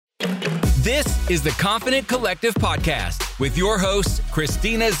This is the Confident Collective podcast with your hosts,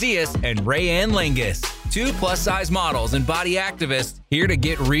 Christina Zias and Rayanne Langus, two plus-size models and body activists here to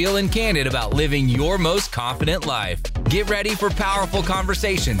get real and candid about living your most confident life. Get ready for powerful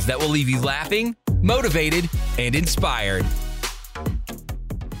conversations that will leave you laughing, motivated, and inspired.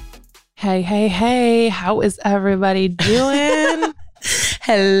 Hey, how is everybody doing?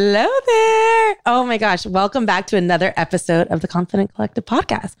 Hello there. Oh my gosh. Welcome back to another episode of the Confident Collective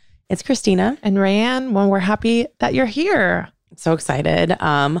podcast. It's Christina. And Rayanne, well, we're happy that you're here. So excited.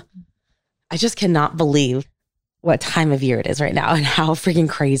 I just cannot believe what time of year it is right now and how freaking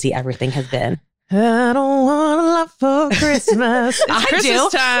crazy everything has been. I don't want a lot for Christmas. It's I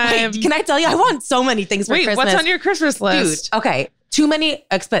Christmas do. time. Wait, can I tell you? I want so many things for Christmas. What's on your Christmas list? Dude, okay. Too many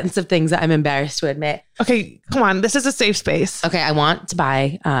expensive things that I'm embarrassed to admit. Okay, come on. This is a safe space. Okay, I want to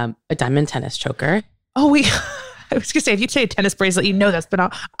buy a diamond tennis choker. Oh, I was going to say, if you'd say a tennis bracelet, you know that's,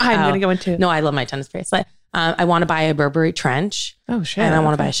 but I'm going to go into. No, I love my tennis bracelet. I want to buy a Burberry trench. Oh, shit. And I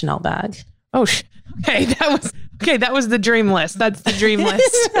want to buy a Chanel bag. Oh, okay. That was the dream list. That's the dream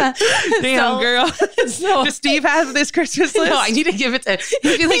list. Damn, girl. So, Does Steve have this Christmas list? no, I need to give it to him.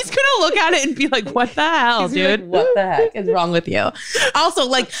 He's going to look at it and be like, what the hell, dude? Like, what the heck is wrong with you?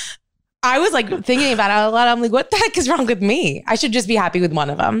 Also, I was thinking about it a lot. I'm like, what the heck is wrong with me? I should just be happy with one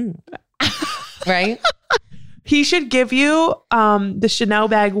of them. Right? He should give you the Chanel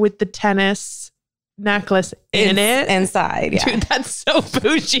bag with the tennis necklace in it. Inside. Yeah. Dude, that's so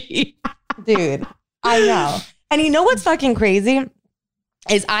bougie. Dude, I know. And you know what's fucking crazy?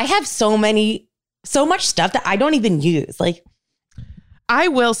 Is I have so much stuff that I don't even use. I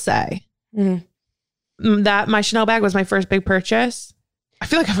will say that my Chanel bag was my first big purchase. I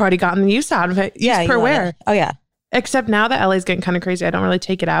feel like I've already gotten the use out of it. Yeah. Per wear. Oh, yeah. Except now that LA's getting kind of crazy, I don't really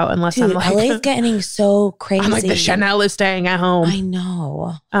take it out unless Dude, I'm like... LA's getting so crazy. I'm like, the Chanel is staying at home. I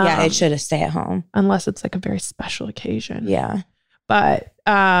know. Yeah, it should have stayed at home. Unless it's like a very special occasion. Yeah. But,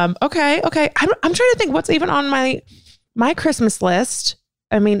 okay. I'm trying to think what's even on my Christmas list.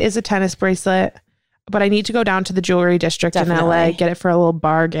 I mean, is a tennis bracelet, but I need to go down to the jewelry district in LA, get it for a little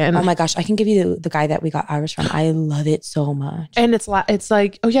bargain. Oh my gosh, I can give you the guy that we got ours from. I love it so much. And it's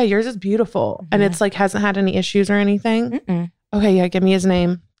like, oh yeah, yours is beautiful. Mm-hmm. And it's like, hasn't had any issues or anything. Mm-mm. Okay, yeah, give me his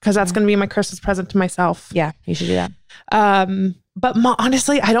name. Because that's going to be my Christmas present to myself. Yeah, you should do that. But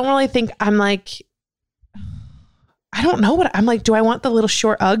honestly, I don't really think I don't know what I'm like. Do I want the little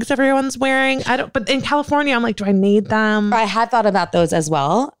short Uggs everyone's wearing? But in California, I'm like, do I need them? I had thought about those as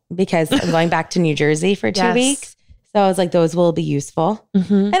well because I'm going back to New Jersey for 2 weeks. So I was like, those will be useful.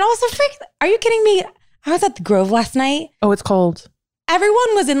 Mm-hmm. And also, are you kidding me? I was at the Grove last night. Oh, it's cold.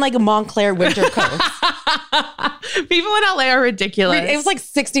 Everyone was in a Montclair winter coat. People in LA are ridiculous. It was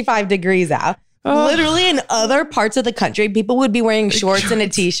 65 degrees out. Oh. Literally in other parts of the country, people would be wearing shorts and a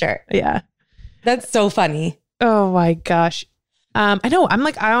t-shirt. Yeah. That's so funny. Oh my gosh. I know. I'm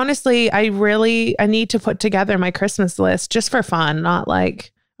like, I need to put together my Christmas list just for fun. Not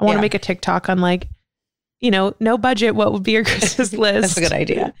like, I want to make a TikTok on no budget. What would be your Christmas list? That's a good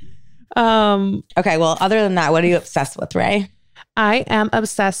idea. Okay. Well, other than that, what are you obsessed with, Ray? I am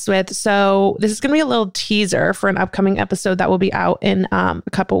obsessed with, so this is going to be a little teaser for an upcoming episode that will be out in a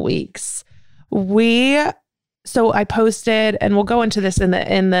couple weeks. So I posted, and we'll go into this in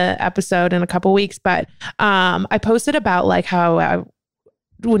the episode in a couple weeks, but I posted about how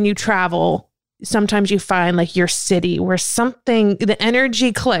when you travel, sometimes you find your city where the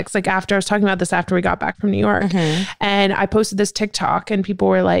energy clicks. After I was talking about this after we got back from New York, and I posted this TikTok, and people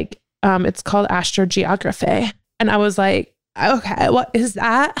were like, it's called astrogeography, and I was like, okay, what is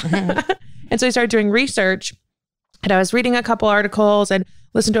that? And so I started doing research, and I was reading a couple articles and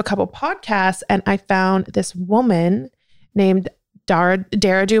listened to a couple podcasts, and I found this woman named Dara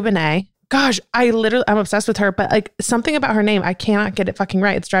Dubonnet. Gosh, I'm obsessed with her, but something about her name, I cannot get it fucking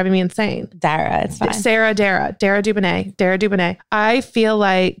right. It's driving me insane. Dara, it's fine. Dara Dubonnet. I feel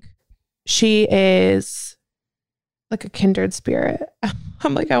like she is like a kindred spirit.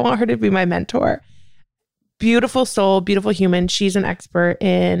 I'm like, I want her to be my mentor. Beautiful soul, beautiful human. She's an expert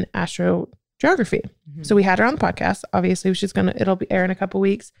in astrogeography. Mm-hmm. So we had her on the podcast. Obviously, it'll be airing in a couple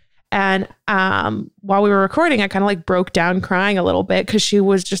weeks. And while we were recording, I kind of broke down crying a little bit because she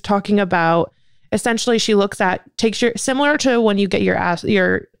was just talking about, essentially, she takes similar to when you get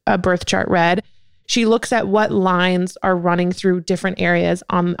your birth chart read. She looks at what lines are running through different areas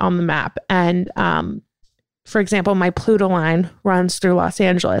on the map. And for example, my Pluto line runs through Los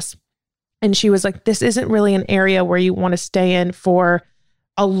Angeles. And she was like, this isn't really an area where you want to stay in for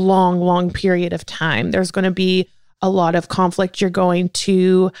a long, long period of time. There's going to be a lot of conflict. You're going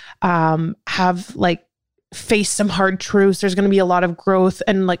to have face some hard truths. There's going to be a lot of growth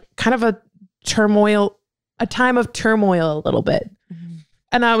and kind of a turmoil, a time of turmoil a little bit.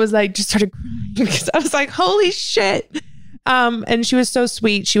 And I was like, just started crying because I was like, holy shit. And she was so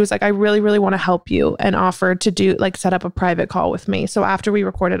sweet. She was like, I really, really want to help you, and offered to set up a private call with me. So after we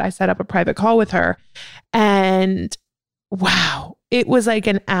recorded, I set up a private call with her, and wow, it was like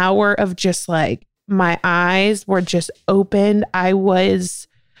an hour of just like, my eyes were just opened. It was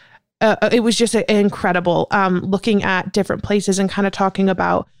just incredible, looking at different places and kind of talking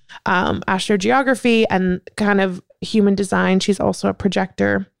about astrogeography and kind of human design. She's also a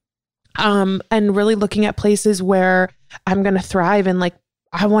projector, and really looking at places where I'm going to thrive. And like,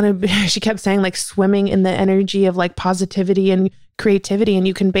 I want to be, she kept saying like swimming in the energy of like positivity and creativity. And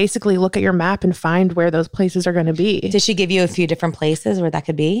you can basically look at your map and find where those places are going to be. Did she give you a few different places where that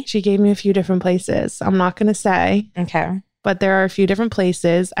could be? She gave me a few different places. I'm not going to say. Okay. But there are a few different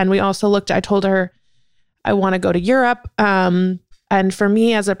places. And we also I told her I want to go to Europe. And for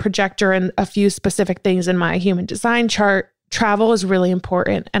me as a projector and a few specific things in my human design chart, travel is really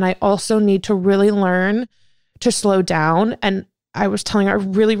important. And I also need to really learn to slow down. And I was telling her I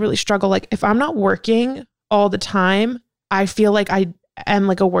really, really struggle. Like if I'm not working all the time, I feel like I am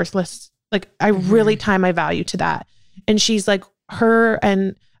like a worthless, like I really tie my value to that. And she's like, her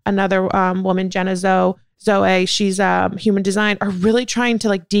and another woman, Jenna Zoe, she's human design, are really trying to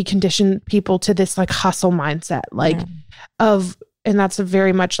like decondition people to this like hustle mindset, like and that's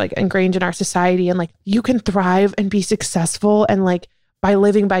very much like ingrained in our society. And like, you can thrive and be successful and like by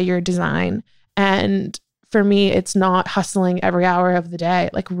living by your design. And for me, it's not hustling every hour of the day,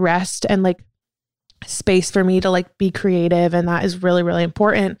 like rest and like space for me to like be creative. And that is really, really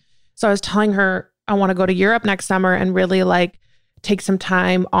important. So I was telling her, I want to go to Europe next summer and really like take some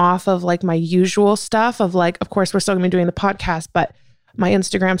time off of like my usual stuff of like, of course, we're still gonna be doing the podcast, but my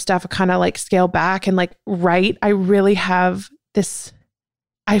Instagram stuff, kind of like scale back and like write. I really have this,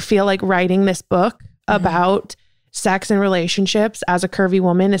 I feel like writing this book about sex and relationships as a curvy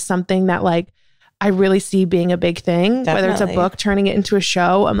woman is something that like, I really see being a big thing. Definitely. Whether it's a book, turning it into a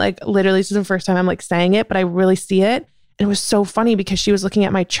show. I'm like, literally, this is the first time I'm like saying it, but I really see it. And it was so funny because she was looking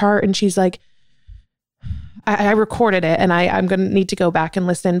at my chart and she's like, I recorded it and I'm going to need to go back and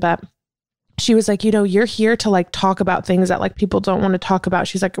listen. But she was like, you know, you're here to like talk about things that like people don't want to talk about.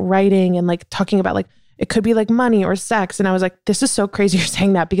 She's like writing and like talking about like, it could be like money or sex. And I was like, this is so crazy you're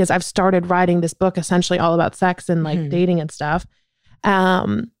saying that because I've started writing this book essentially all about sex and like dating and stuff.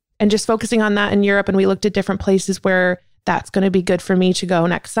 And just focusing on that in Europe. And we looked at different places where that's going to be good for me to go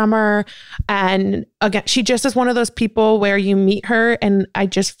next summer. And again, she just is one of those people where you meet her and I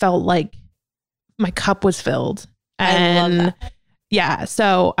just felt like my cup was filled. And I love that. Yeah.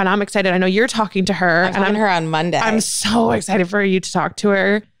 So, and I'm excited. I know you're talking to her. I'm talking to her on Monday. I'm so excited for you to talk to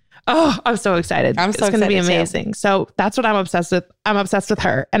her. Oh, I'm so excited. It's going to be amazing. Too. So that's what I'm obsessed with. I'm obsessed with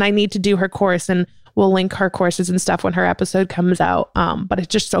her and I need to do her course, and we'll link her courses and stuff when her episode comes out. But it's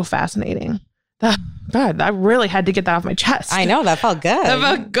just so fascinating. God, I really had to get that off my chest. I know. That felt good. That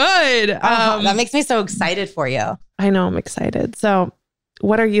felt good. That makes me so excited for you. I know. I'm excited. So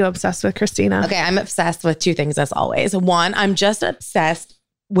what are you obsessed with, Christina? Okay. I'm obsessed with two things as always. One, I'm just obsessed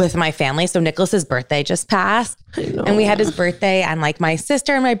with my family. So Nicholas's birthday just passed and we had his birthday and like my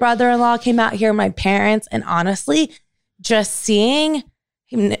sister and my brother-in-law came out here, my parents. And honestly, just seeing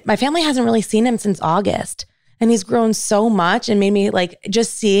him, my family hasn't really seen him since August. And he's grown so much and made me like,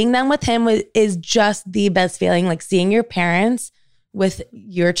 just seeing them with him is just the best feeling. Like seeing your parents with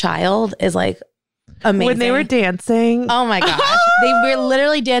your child is like amazing. When they were dancing. Oh my gosh. They were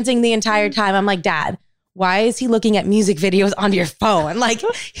literally dancing the entire time. I'm like, Dad, why is he looking at music videos on your phone? Like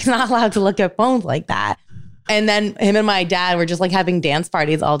he's not allowed to look at phones like that. And then him and my dad were just like having dance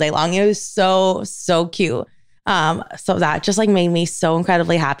parties all day long. It was so, so cute. So that just like made me so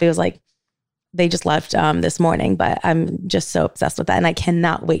incredibly happy. It was like, they just left this morning, but I'm just so obsessed with that. And I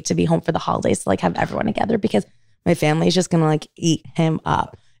cannot wait to be home for the holidays to like have everyone together because my family is just going to like eat him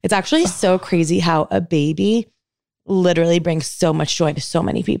up. It's actually so crazy how a baby literally brings so much joy to so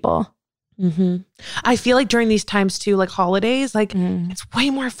many people. Mm-hmm. I feel like during these times too, like holidays, like it's way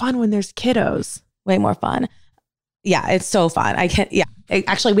more fun when there's kiddos. Way more fun. Yeah, it's so fun.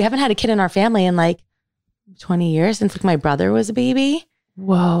 Actually, we haven't had a kid in our family in like 20 years since like my brother was a baby.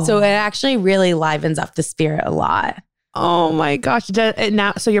 Whoa. So it actually really livens up the spirit a lot. Oh my gosh.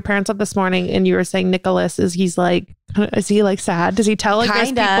 Now, so your parents up this morning and you were saying Nicholas, is he like sad? Does he tell like there's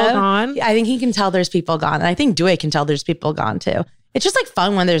people gone? I think he can tell there's people gone. And I think Dewey can tell there's people gone too. It's just like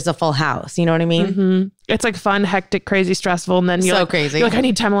fun when there's a full house. You know what I mean? Mm-hmm. It's like fun, hectic, crazy, stressful. And then you're so like, crazy. You're like, I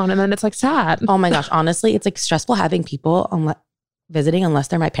need time alone. And then it's like sad. Oh my gosh. Honestly, it's like stressful having people visiting unless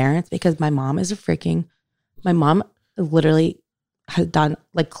they're my parents because my mom literally had done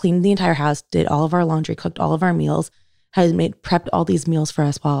like cleaned the entire house, did all of our laundry, cooked all of our meals, had prepped all these meals for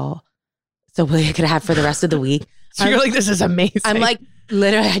us all so we could have for the rest of the week. So you're like, this is amazing. I'm like,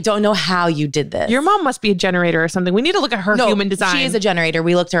 literally, I don't know how you did this. Your mom must be a generator or something. We need to look at her human design. She is a generator.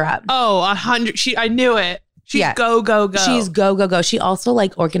 We looked her up. Oh, 100. I knew it. She's go, go, go. She's go, go, go. She also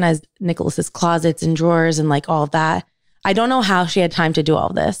like organized Nicholas's closets and drawers and like all of that. I don't know how she had time to do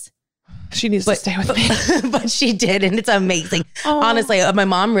all this. She needs to stay with me. But she did, and it's amazing. Oh. Honestly, my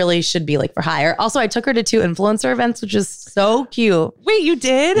mom really should be like for hire. Also, I took her to 2 influencer events, which is so cute. Wait, you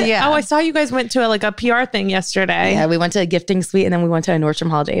did? Yeah. Oh, I saw you guys went to a PR thing yesterday. Yeah, we went to a gifting suite, and then we went to a Nordstrom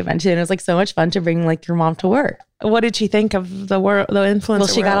holiday event, and it was like so much fun to bring like your mom to work. What did she think of the influencer Well,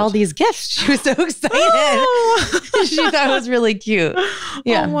 she got all these gifts. She was so excited. Oh. She thought it was really cute.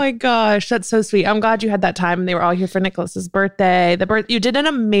 Yeah. Oh my gosh, that's so sweet. I'm glad you had that time. They were all here for Nicholas's birthday. You did an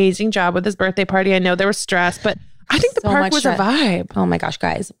amazing job with his birthday party. I know there was stress, but I think the park was a vibe. Oh my gosh,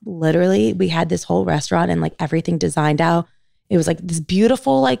 guys. Literally, we had this whole restaurant and like everything designed out. It was like this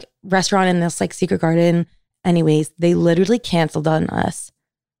beautiful like restaurant in this like secret garden. Anyways, they literally canceled on us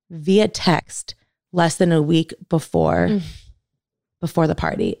via text less than a week before the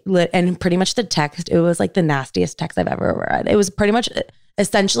party. And pretty much the text, it was like the nastiest text I've ever read. It was pretty much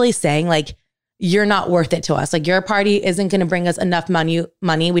essentially saying like, you're not worth it to us. Like your party isn't going to bring us enough money.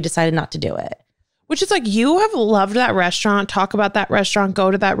 We decided not to do it. Which is like, you have loved that restaurant, talk about that restaurant,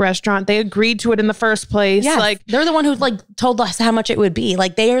 go to that restaurant. They agreed to it in the first place. Yes. Like they're the one who like told us how much it would be.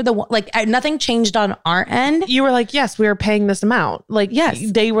 Like they are the one, like nothing changed on our end. you were like, yes, we are paying this amount. Like, yes,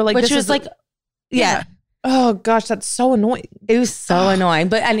 they were like, which this was is like, yeah. Oh gosh, that's so annoying. It was so annoying.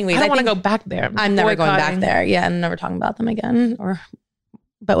 But anyways, I don't want to go back there. I'm never going back there. Yeah, I'm never talking about them again.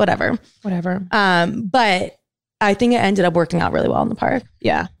 But whatever. Whatever. But I think it ended up working out really well in the park.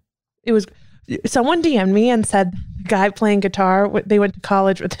 Yeah, it was. Someone DM'd me and said the guy playing guitar, they went to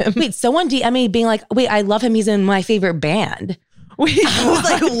college with him. Wait, someone DM'd me being like, "Wait, I love him. He's in my favorite band." Wait, I was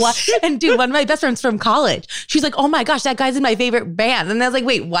like, what? And dude, one of my best friends from college, she's like, oh my gosh, that guy's in my favorite band. And I was like,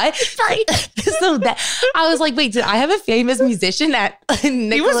 wait, what? Sorry. So I was like, wait, did I have a famous musician at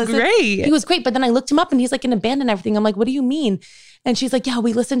Nicholas? He was great. He was great. But then I looked him up and he's like in a band and everything. I'm like, what do you mean? And she's like, yeah,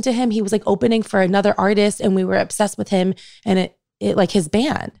 we listened to him. He was like opening for another artist and we were obsessed with him and it like his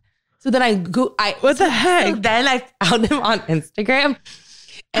band. So then what the heck? So then I found him on Instagram.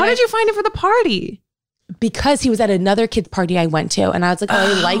 How did you find him for the party? Because he was at another kid's party I went to and I was like, oh,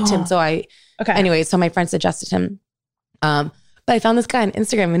 I liked him. So anyway, so my friend suggested him. But I found this guy on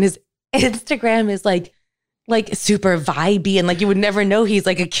Instagram and his Instagram is like super vibey and like you would never know he's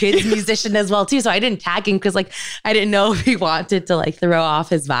like a kid's musician as well too. So I didn't tag him because like I didn't know if he wanted to like throw off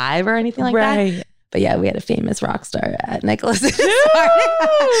his vibe or anything like that. But yeah, we had a famous rock star at Nicholas's party.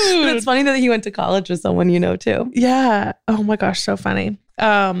 But it's funny that he went to college with someone you know too. Yeah. Oh my gosh, so funny.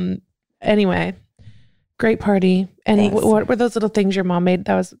 Anyway. Great party. And what were those little things your mom made?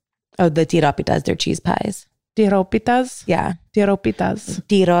 That was... Oh, the tiropitas. They're cheese pies. Tiropitas? Yeah. Tiropitas.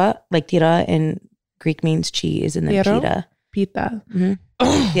 Tira in Greek means cheese and then pita. Pita. Mm-hmm.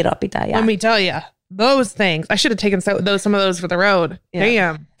 Tiropita, yeah. Let me tell you, those things. I should have taken some of those for the road. Yeah.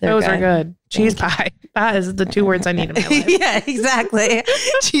 Damn. Those are good. Cheese pie. That is the 2 words I need in my life. Yeah, exactly.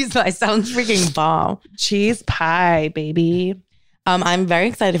 Cheese pie sounds freaking bomb. Cheese pie, baby. I'm very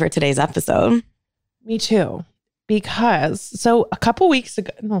excited for today's episode. Me too. Because a couple weeks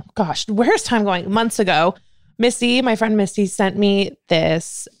ago, oh gosh, where's time going? Months ago, my friend Missy sent me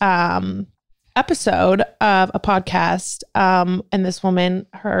this episode of a podcast. And this woman,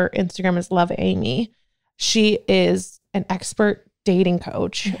 her Instagram is Love Amy. She is an expert dating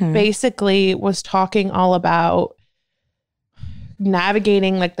coach. Mm-hmm. Basically was talking all about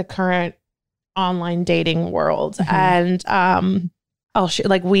navigating like the current online dating world. Mm-hmm. And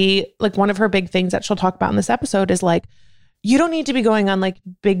one of her big things that she'll talk about in this episode is like, you don't need to be going on like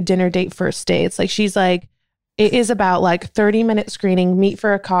big dinner date first dates. Like she's like, it is about like 30-minute screening, meet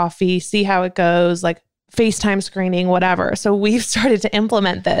for a coffee, see how it goes, like FaceTime screening, whatever. So we've started to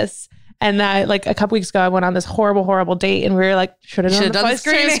implement this. And that like a couple weeks ago, I went on this horrible date and we were like, should have done the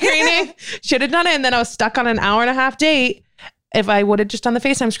screening. Should have done it. And then I was stuck on an 1.5-hour date if I would have just done the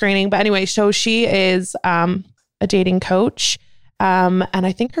FaceTime screening. But anyway, so she is a dating coach. And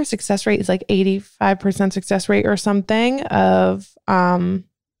I think her success rate is like 85% success rate or something of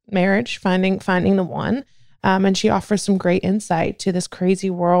marriage, finding the one. And she offers some great insight to this crazy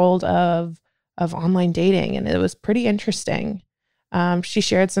world of online dating. And it was pretty interesting. She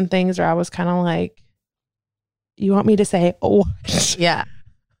shared some things where I was kind of like, you want me to say, oh, yeah.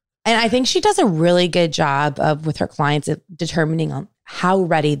 And I think she does a really good job with her clients of determining how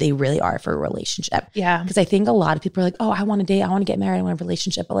ready they really are for a relationship. Yeah. Because I think a lot of people are like, oh, I want to date, I want to get married, I want a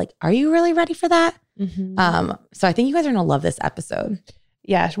relationship. But like, are you really ready for that? So I think you guys are going to love this episode.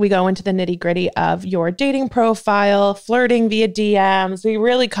 Yeah, we go into the nitty gritty of your dating profile, flirting via DMs. We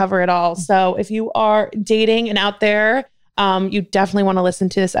really cover it all. So if you are dating and out there, you definitely want to listen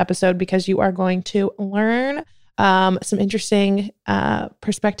to this episode because you are going to learn some interesting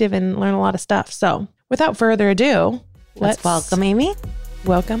perspective and learn a lot of stuff. So without further ado, Let's welcome Amy.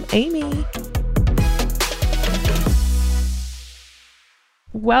 Welcome, Amy.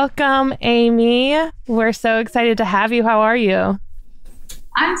 Welcome, Amy. We're so excited to have you. How are you?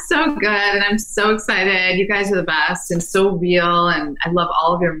 I'm so good and I'm so excited. You guys are the best and so real, and I love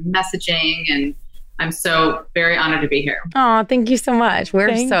all of your messaging, and I'm so very honored to be here. Oh, thank you so much.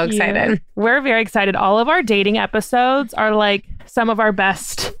 We're so excited. We're very excited. All of our dating episodes are like some of our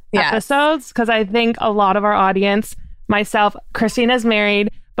best episodes because I think a lot of our audience, myself, Christina's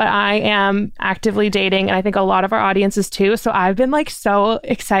married, but I am actively dating, and I think a lot of our audience is too. So I've been like so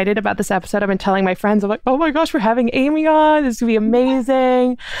excited about this episode. I've been telling my friends, I'm like, oh my gosh, we're having Amy on. This is gonna be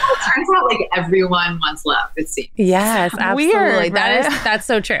amazing. Well, it turns out like everyone wants love, it seems. Yes, absolutely. Weird, right? That's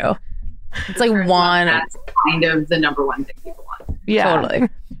so true. It's like one. That's kind of the number one thing people want. Yeah. Totally.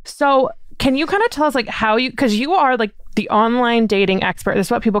 So can you kind of tell us like how you, because you are like the online dating expert. This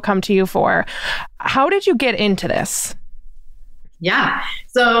is what people come to you for. How did you get into this? Yeah.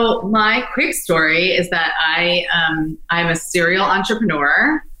 So my quick story is that I'm a serial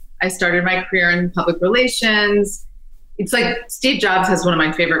entrepreneur. I started my career in public relations. It's like Steve Jobs has one of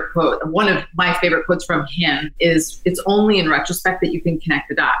my favorite quotes from him is, it's only in retrospect that you can connect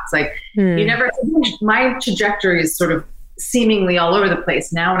the dots. Like my trajectory is sort of seemingly all over the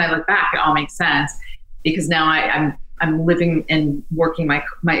place. Now, when I look back, it all makes sense because now I'm living and working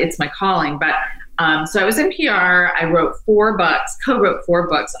it's my calling. But so I was in PR. I co-wrote 4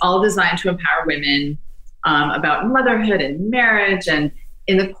 books, all designed to empower women about motherhood and marriage. And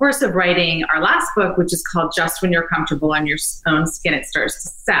in the course of writing our last book, which is called Just When You're Comfortable on Your Own Skin, It Starts to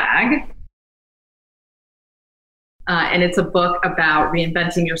Sag. And it's a book about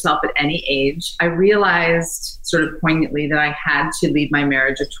reinventing yourself at any age. I realized sort of poignantly that I had to leave my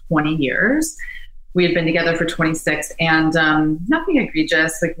marriage of 20 years. We had been together for 26 and nothing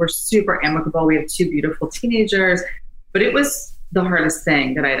egregious. Like, we're super amicable. We have 2 beautiful teenagers, but it was the hardest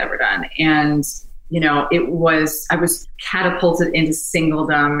thing that I'd ever done. And, I was catapulted into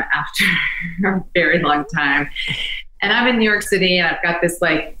singledom after a very long time. And I'm in New York City and I've got this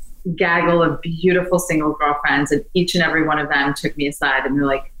like gaggle of beautiful single girlfriends, and each and every one of them took me aside and they're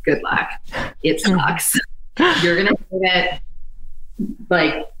like, good luck. It sucks. You're going to hate it.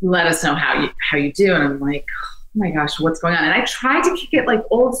 Like, let us know how you do. And I'm like, oh my gosh, what's going on? And I tried to kick it like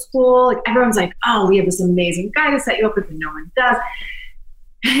old school. Like, everyone's like, oh, we have this amazing guy to set you up with, and no one does.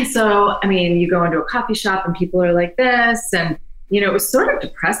 And so, I mean, you go into a coffee shop and people are like this, and, it was sort of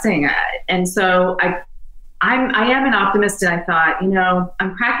depressing. And so I am an optimist, and I thought,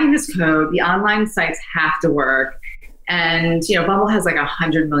 I'm cracking this code. The online sites have to work. And, Bumble has like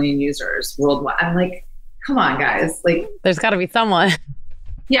 100 million users worldwide. I'm like, come on, guys. Like, there's got to be someone.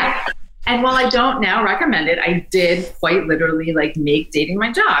 Yeah. And while I don't now recommend it, I did quite literally like make dating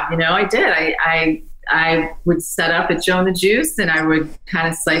my job. I did. I would set up at Joe and the Juice, and I would kind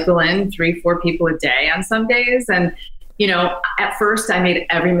of cycle in 3-4 people a day on some days. And, at first I made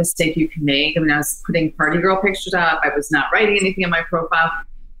every mistake you can make. I mean, I was putting party girl pictures up. I was not writing anything in my profile.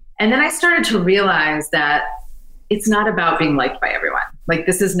 And then I started to realize that it's not about being liked by everyone. Like,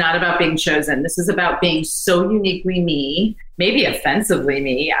 this is not about being chosen. This is about being so uniquely me, maybe offensively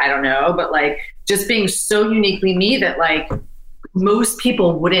me, I don't know, but like just being so uniquely me that like most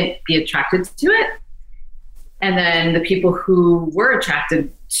people wouldn't be attracted to it. And then the people who were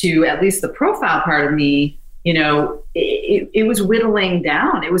attracted to at least the profile part of me, it was whittling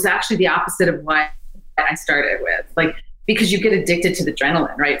down. It was actually the opposite of what I started with, like, because you get addicted to the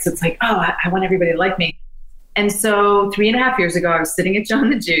adrenaline, right? So it's like, oh, I want everybody to like me. And so 3.5 years ago, I was sitting at Joe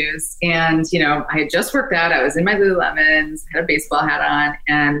and the Juice, and, I had just worked out. I was in my Lululemons, had a baseball hat on,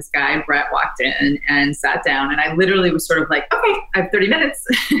 and this guy, Brett, walked in and sat down. And I literally was sort of like, okay, I have 30 minutes.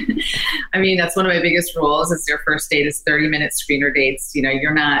 I mean, that's one of my biggest rules is your first date is 30-minute screener dates.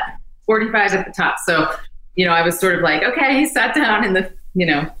 You're not 45 at the top. So, I was sort of like, okay, he sat down in the,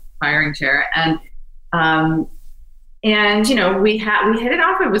 firing chair. And we hit it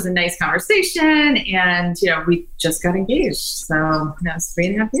off. It was a nice conversation, and, we just got engaged. So that was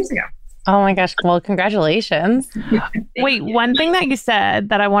 3.5 years ago. Oh my gosh. Well, congratulations. Wait, one thing that you said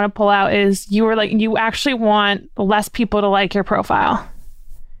that I want to pull out is you were like, you actually want less people to like your profile.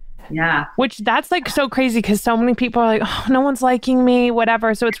 Yeah. Which that's like so crazy because so many people are like, oh, no one's liking me,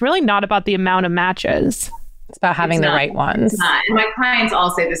 whatever. So it's really not about the amount of matches. It's about having the right ones. And my clients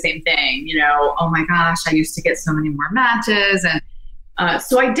all say the same thing, you know, oh my gosh, I used to get so many more matches. And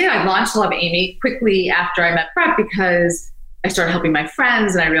so I did. I launched Love Amy quickly after I met Brett because I started helping my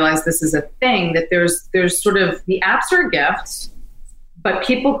friends and I realized this is a thing, that there's sort of, the apps are a gift, but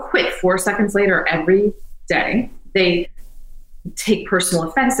people quit 4 seconds later every day. They take personal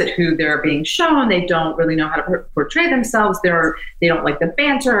offense at who they're being shown. They don't really know how to portray themselves. They don't like the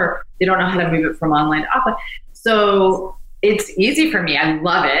banter. They don't know how to move it from online to offline. So it's easy for me. I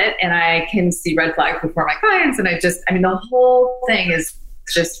love it. And I can see red flags before my clients. And the whole thing is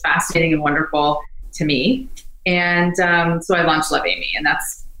just fascinating and wonderful to me. And so I launched Love Amy, and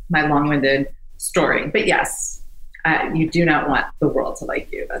that's my long-winded story. But yes, you do not want the world to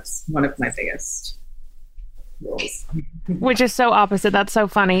like you. That's one of my biggest rules. Which is so opposite. That's so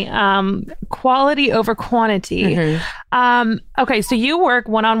funny. Quality over quantity. Okay, so you work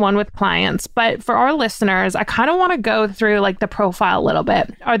one-on-one with clients, but for our listeners, I kind of want to go through like the profile a little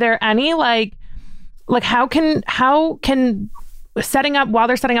bit. Are there any like how can while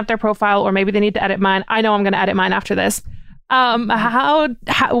they're setting up their profile, or maybe they need to edit mine? I know I'm going to edit mine after this.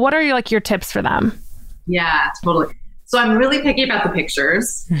 What are your tips for them? Yeah, totally. So I'm really picky about the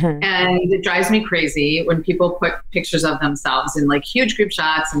pictures, and it drives me crazy when people put pictures of themselves in like huge group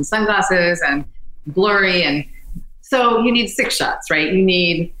shots and sunglasses and blurry. And so you need 6 shots, right? You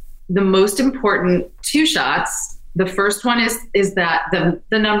need the most important 2 shots. The first one is that the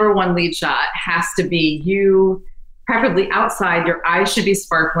number one lead shot has to be you, preferably outside. Your eyes should be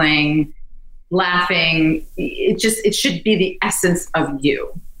sparkling, laughing. It should be the essence of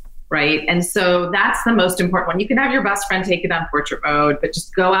you. Right. And so that's the most important one. You can have your best friend take it on portrait mode, but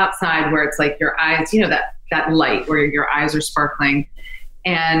just go outside where it's like your eyes, you know, that light where your eyes are sparkling.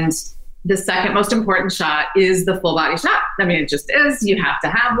 And the second most important shot is the full body shot. I mean, it just is. You have to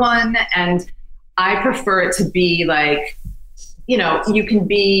have one. And I prefer it to be like, you know, you can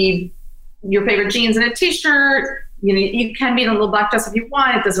be your favorite jeans and a t-shirt. You know, you can be in a little black dress if you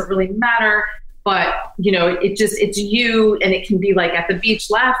want. It doesn't really matter. But, you know, it's you, and it can be like at the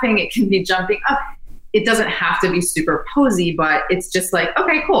beach laughing. It can be jumping up. It doesn't have to be super posy, but it's just like,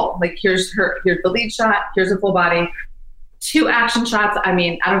 okay, cool. Like here's the lead shot. Here's a full body. 2 action shots. I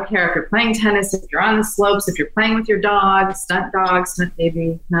mean, I don't care if you're playing tennis, if you're on the slopes, if you're playing with your dog, stunt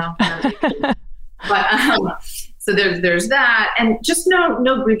baby. No. But so there's that. And just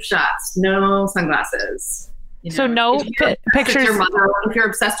no group shots, no sunglasses. You know, so no pictures. If you're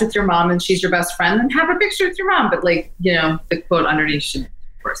obsessed with your mom and she's your best friend, then have a picture with your mom. But like, you know, the quote underneath should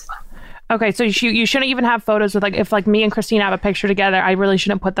correspond. Okay, so you shouldn't even have photos with if me and Christina have a picture together. I really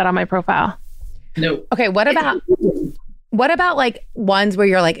shouldn't put that on my profile. No. Okay, what about like ones where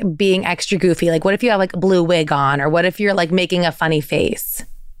you're like being extra goofy? Like what if you have like a blue wig on, or what if you're like making a funny face?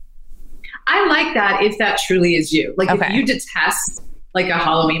 I like that if that truly is you. Like if you detest like a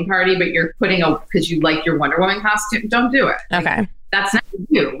Halloween party, but you're putting because you like your Wonder Woman costume, don't do it. Okay. That's not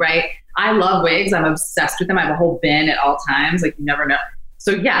you, right? I love wigs. I'm obsessed with them. I have a whole bin at all times. Like you never know.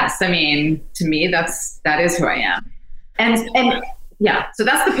 So yes, I mean, to me, that is who I am. And yeah, so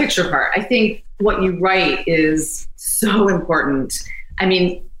that's the picture part. I think what you write is so important. I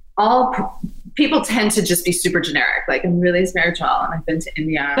mean, people tend to just be super generic. Like I'm really spiritual and I've been to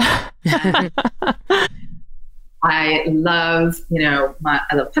India. I love, you know,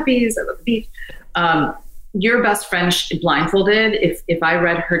 I love puppies. I love the beach. Your best friend blindfolded. If I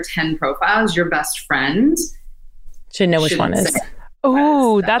read her 10 profiles, your best friend should know which one is.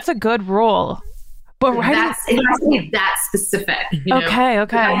 Oh, that's a good rule. But it has to be that specific. You know? Okay.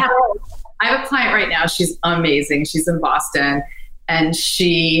 I have a client right now. She's amazing. She's in Boston, and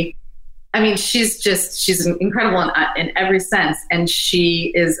she's incredible in every sense. And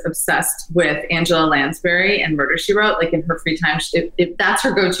she is obsessed with Angela Lansbury and Murder, She Wrote. Like in her free time, if that's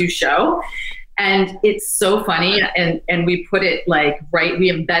her go-to show. And it's so funny. And we put it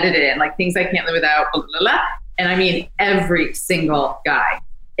we embedded it in like Things I Can't Live Without. Blah, blah, blah. And I mean, every single guy,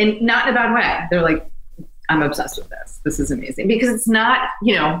 and not in a bad way. They're like, I'm obsessed with this. This is amazing, because it's not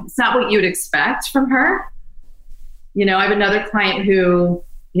what you would expect from her. You know, I have another client who,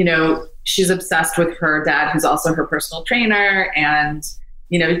 you know, she's obsessed with her dad, who's also her personal trainer. And,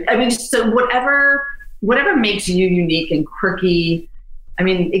 you know, I mean, so whatever makes you unique and quirky. I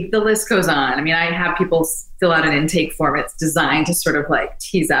mean, the list goes on. I mean, I have people fill out an intake form. It's designed to sort of like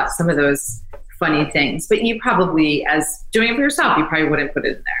tease out some of those funny things. But you probably, as doing it for yourself, you probably wouldn't put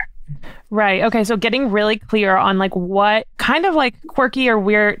it in there. Right. Okay. So getting really clear on like what kind of like quirky or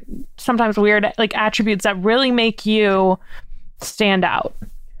weird, sometimes weird like attributes that really make you stand out.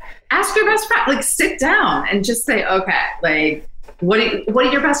 ask your best friend, like sit down and just say, okay, like, what do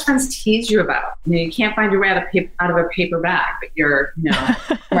your best friends tease you about? You can't find your way out of a paper bag, but you're,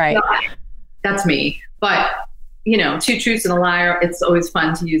 right. That's me. But, two truths and a liar. It's always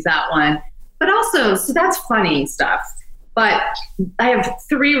fun to use that one. But also, so that's funny stuff. But I have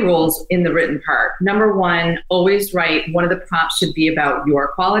 3 rules in the written part. Number 1, always write, one of the prompts should be about your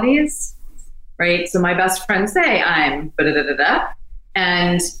qualities, right? So my best friends say I'm da-da-da-da-da.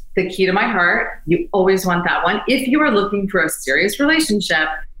 And the key to my heart, you always want that one. If you are looking for a serious relationship,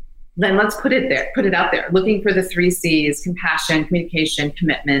 then let's put it out there. Looking for the 3 C's: compassion, communication,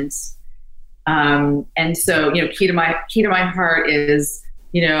 commitment. And so, key to my heart is,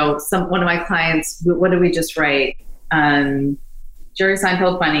 one of my clients, what did we just write? Jerry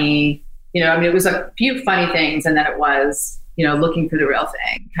Seinfeld funny, it was a few funny things. And then it was, looking for the real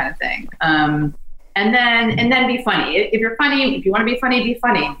thing kind of thing. And then be funny. If you're funny, if you want to be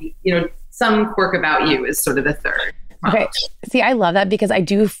funny, some quirk about you is sort of the 3rd. Okay. See, I love that because I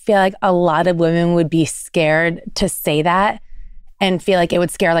do feel like a lot of women would be scared to say that and feel like it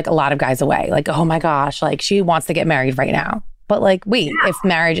would scare like a lot of guys away. Like, oh my gosh, like she wants to get married right now. But like, wait, if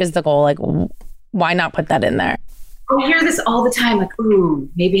marriage is the goal, like why not put that in there? I hear this all the time. Like, ooh,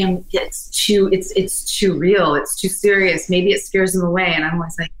 maybe it's too real. It's too serious. Maybe it scares them away. And I'm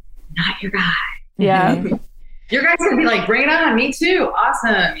always like, not your guy. Yeah. Your guy's gonna be like, bring it on, me too.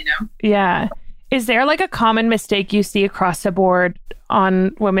 Awesome, Yeah. Is there like a common mistake you see across the board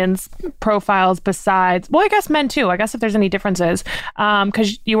on women's profiles besides, well, I guess men too. I guess if there's any differences,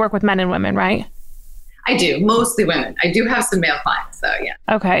 because you work with men and women, right? I do, mostly women. I do have some male clients, so yeah.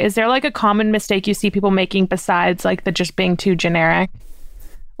 Okay. Is there like a common mistake you see people making besides like the just being too generic?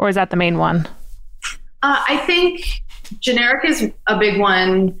 Or is that the main one? I think generic is a big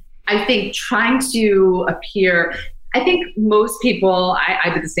one. I think trying to appear, I think most people,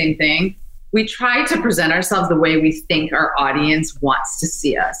 I did the same thing. We try to present ourselves the way we think our audience wants to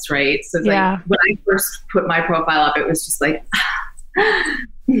see us, right? So like when I first put my profile up, it was just like, like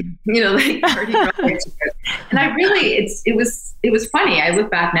pretty romantic. And I really, it was funny. I look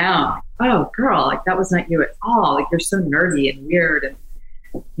back now, oh girl, like that was not you at all. Like you're so nerdy and weird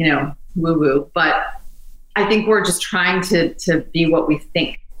and, woo-woo. But I think we're just trying to be what we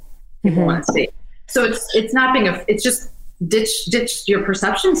think people want to see. So it's not being it's just ditch your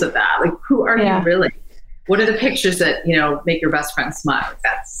perceptions of that. Like, who are you really? What are the pictures that, make your best friend smile? Like,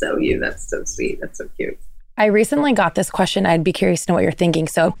 that's so you. That's so sweet. That's so cute. I recently got this question. I'd be curious to know what you're thinking.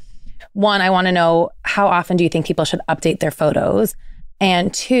 So 1, I want to know, how often do you think people should update their photos?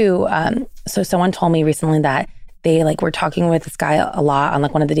 And 2, so someone told me recently that they were talking with this guy a lot on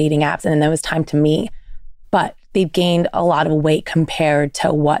one of the dating apps, and then it was time to meet, but they've gained a lot of weight compared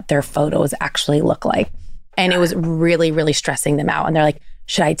to what their photos actually look like. And it was really, really stressing them out. And they're like,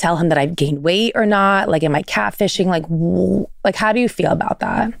 should I tell him that I've gained weight or not? Like, am I catfishing? Like, how do you feel about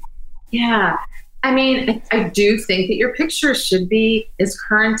that? Yeah. I mean, I do think that your pictures should be as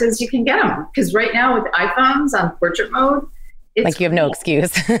current as you can get them. Because right now with iPhones on portrait mode, it's you have no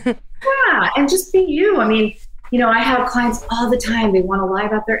excuse. Yeah. And just be you. I mean, I have clients all the time. They want to lie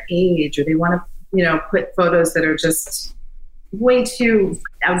about their age, or they want to, put photos that are just way too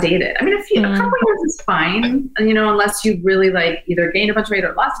outdated. I mean, a couple years is fine, unless you really either gained a bunch of weight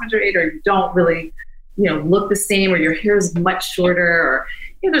or lost a bunch of weight, or you don't really, look the same, or your hair is much shorter, or,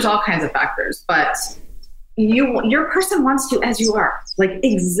 there's all kinds of factors. But your person wants you as you are, like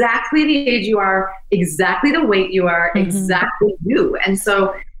exactly the age you are, exactly the weight you are, exactly you. And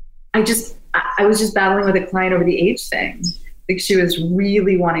so I was just battling with a client over the age thing. Like she was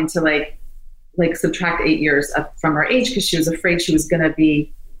really wanting to like subtract 8 years from her age because she was afraid she was going to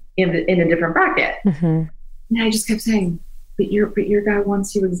be in a different bracket. And I just kept saying, but your guy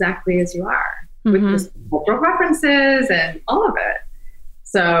wants you exactly as you are, with his cultural references and all of it.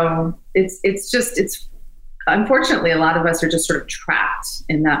 So it's unfortunately, a lot of us are just sort of trapped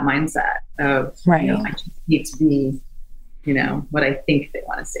in that mindset of, I just need to be, what I think they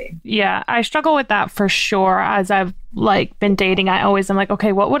want to see. Yeah, I struggle with that for sure. As I've been dating, I always am like,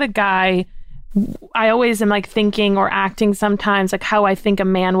 okay, what would a guy, I always am thinking or acting sometimes how I think a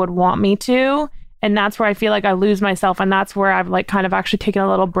man would want me to. And that's where I feel like I lose myself. And that's where I've kind of actually taken a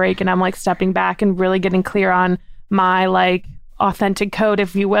little break, and I'm stepping back and really getting clear on my authentic code,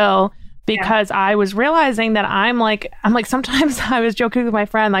 if you will, because I was realizing that I'm sometimes I was joking with my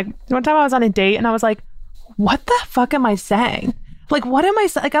friend, one time I was on a date and I was like, what the fuck am I saying? What am I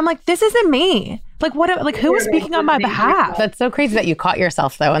saying? I'm this isn't me. Who is speaking on my behalf? That's so crazy that you caught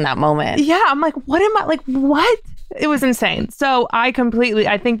yourself though in that moment. Yeah. I'm what am I, what? It was insane. So I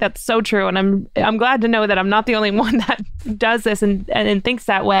think that's so true. And I'm glad to know that I'm not the only one that does this and thinks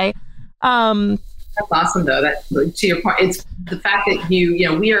that way. That's awesome though. That, to your point, it's the fact that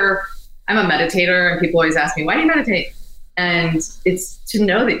I'm a meditator and people always ask me, why do you meditate? And it's to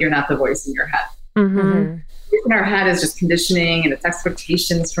know that you're not the voice in your head. Mm-hmm. In our head is just conditioning and it's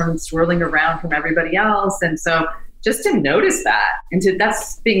expectations from swirling around from everybody else. And so just to notice that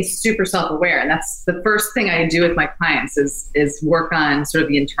that's being super self-aware. And that's the first thing I do with my clients is work on sort of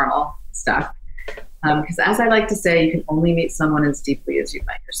the internal stuff. Because as I like to say, you can only meet someone as deeply as you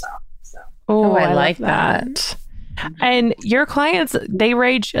met yourself. So. Oh, I like that. And your clients, they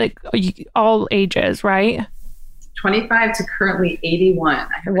range like all ages, right? 25 to currently 81. I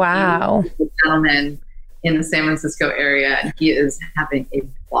have wow. A gentleman in the San Francisco area, and he is having a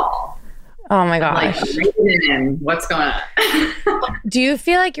ball. Oh my gosh. What's going on? Do you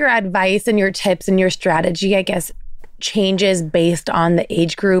feel like your advice and your tips and your strategy, I guess, changes based on the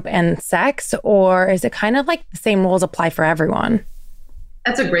age group and sex? Or is it kind of like the same rules apply for everyone?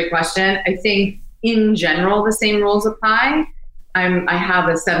 That's a great question. I think in general, the same rules apply. I have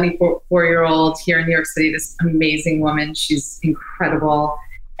a 74-year-old here in New York City, this amazing woman. She's incredible.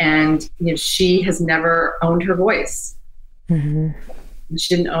 And she has never owned her voice. Mm-hmm.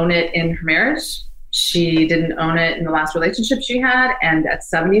 She didn't own it in her marriage. She didn't own it in the last relationship she had. And at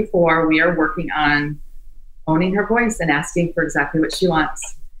 74, we are working on owning her voice and asking for exactly what she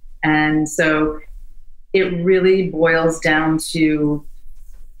wants. And so it really boils down to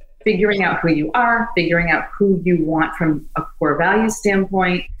figuring out who you are, figuring out who you want from a core value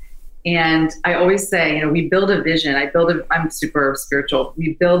standpoint. And I always say, we build a vision. I'm super spiritual.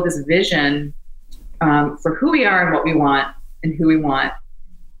 We build this vision for who we are and what we want and who we want.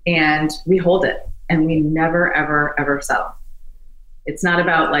 And we hold it and we never, ever, ever settle. It's not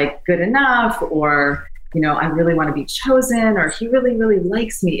about like good enough or, I really want to be chosen or he really, really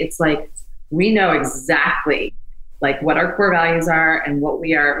likes me. It's like, we know exactly like what our core values are and what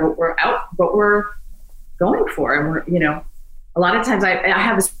we're going for. And we're, a lot of times I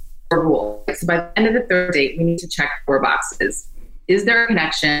have this rule. So by the end of the third date, we need to check 4 boxes. Is there a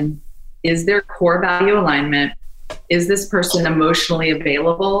connection? Is there core value alignment? Is this person emotionally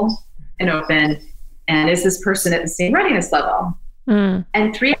available and open? And is this person at the same readiness level?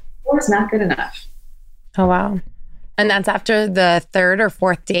 And 3 or 4 is not good enough. Oh, wow. And that's after the 3rd or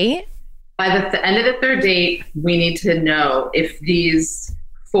 4th date? By the end of the 3rd date, we need to know if these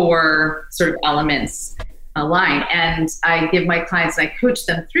 4 sort of elements align. And I give my clients, I coach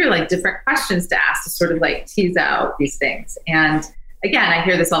them through like different questions to ask to sort of like tease out these things. And again, I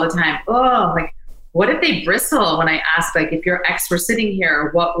hear this all the time. Oh, like, what if they bristle when I ask, like, if your ex were sitting here,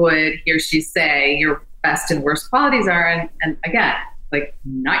 what would he or she say your best and worst qualities are? And again, like,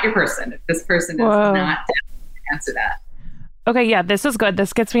 not your person. If this person is not down to answer that. Okay, yeah, this is good.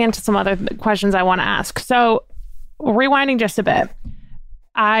 This gets me into some other questions I want to ask. So rewinding just a bit,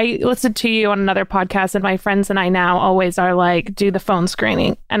 I listened to you on another podcast and my friends and I now always are like, do the phone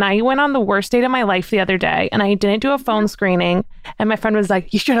screening. And I went on the worst date of my life the other day and I didn't do a phone screening. And my friend was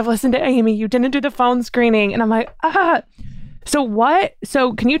like, you should have listened to Amy. You didn't do the phone screening. And I'm like,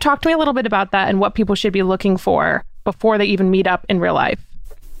 So can you talk to me a little bit about that and what people should be looking for before they even meet up in real life?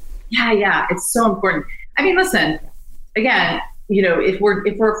 Yeah. It's so important. I mean, listen, again, if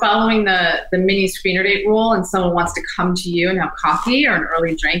we're following the mini screener date rule and someone wants to come to you and have coffee or an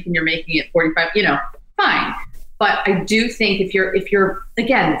early drink and you're making it 45, fine. But I do think if you're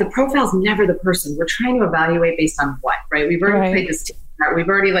again, the profile's never the person. We're trying to evaluate based on what, right? We've already played this. We've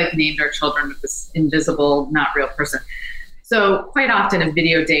already like named our children with this invisible, not real person. So quite often a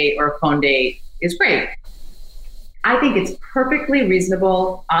video date or a phone date is great. I think it's perfectly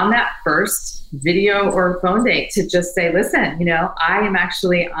reasonable on that first video or phone date to just say, listen,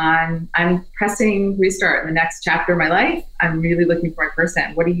 I'm pressing restart in the next chapter of my life. I'm really looking for a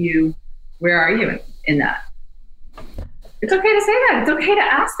person. Where are you in that? It's okay to say that. It's okay to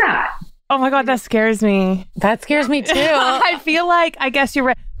ask that. Oh my God, that scares me. That scares me too. I feel like, I guess you're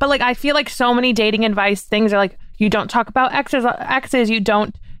right. But like, I feel like so many dating advice things are like, you don't talk about exes, you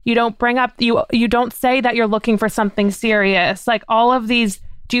don't bring up, you don't say that you're looking for something serious. Like all of these,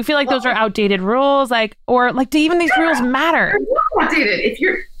 do you feel like those are outdated rules? Like, or like, do even these rules matter? They're outdated.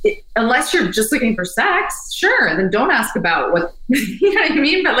 Unless you're just looking for sex, sure, then don't ask about what, you know what I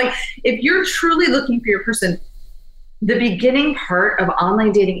mean? But like, if you're truly looking for your person, the beginning part of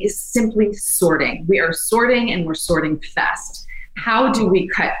online dating is simply sorting. We are sorting and we're sorting fast. How do we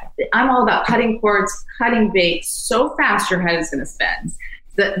cut? I'm all about cutting cords, cutting bait so fast your head is going to spin.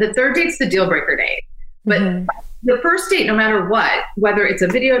 The third date's the deal breaker date. But the first date, no matter what, whether it's a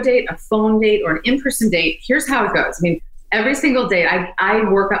video date, a phone date, or an in-person date, here's how it goes. I mean, every single date, I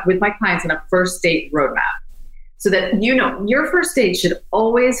work up with my clients on a first date roadmap so that, your first date should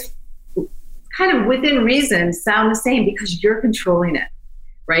always kind of within reason sound the same because you're controlling it,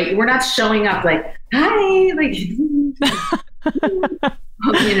 right? We're not showing up like, hi, like,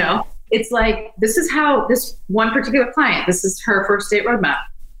 it's like, this is how this one particular client, this is her first date roadmap.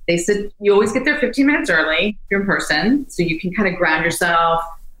 They said you always get there 15 minutes early if you're in person, so you can kind of ground yourself.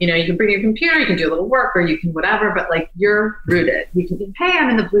 You can bring your computer, you can do a little work, or you can whatever, but like you're rooted. You can be, hey, I'm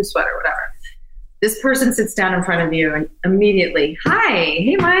in the blue sweater, whatever. This person sits down in front of you and immediately, hi,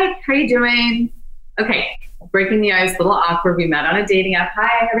 hey, Mike, how you doing? Okay, breaking the ice, a little awkward. We met on a dating app.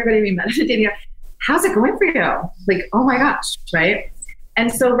 Hi, everybody, we met on a dating app. How's it going for you? Like, oh my gosh, right?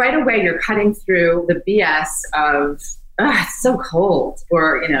 And so right away, you're cutting through the BS of, it's so cold,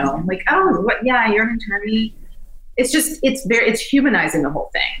 or, like, oh, what? Yeah, you're an attorney. It's humanizing the whole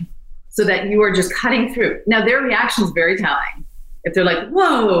thing so that you are just cutting through. Now, their reaction is very telling. If they're like,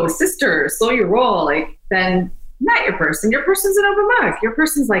 whoa, sister, slow your roll, like, then not your person. Your person's an open book. Your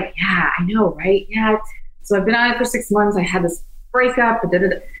person's like, yeah, I know, right? Yeah. So I've been on it for 6 months. I had this breakup.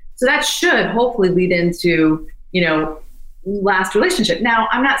 So that should hopefully lead into, last relationship. Now,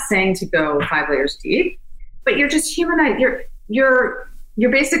 I'm not saying to go 5 layers deep, but you're just humanizing. You're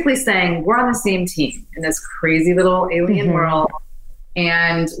basically saying we're on the same team in this crazy little alien world.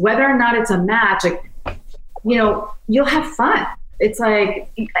 And whether or not it's a match, like, you'll have fun. It's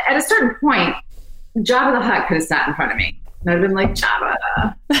like at a certain point, Jabba the Hutt could have sat in front of me. And I'd been like,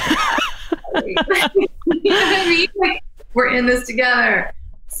 Jabba. You know what I mean? Like, we're in this together.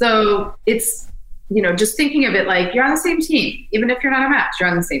 So it's, just thinking of it like you're on the same team. Even if you're not a match, you're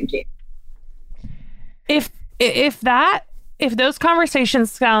on the same team. If those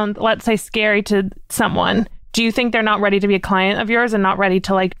conversations sound, let's say, scary to someone, do you think they're not ready to be a client of yours and not ready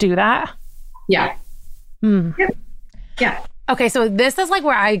to like do that? Yeah. Yep. Yeah. Okay, so this is like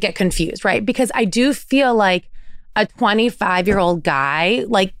where I get confused, right? Because I do feel like a 25-year-old guy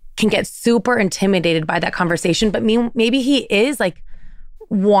like can get super intimidated by that conversation, but maybe he is like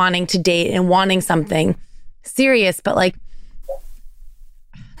wanting to date and wanting something serious, but like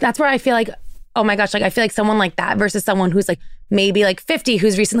that's where I feel like, oh my gosh, like I feel like someone like that versus someone who's like maybe like 50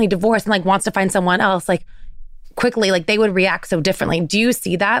 who's recently divorced and like wants to find someone else like quickly, like they would react so differently. Do you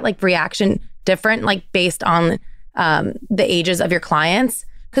see that like reaction different like based on the ages of your clients?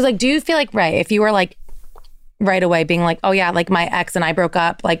 Because like, do you feel like, right, if you were like right away being like, oh yeah, like my ex and I broke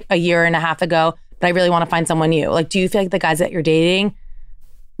up like a year and a half ago, but I really want to find someone new. Like, do you feel like the guys that you're dating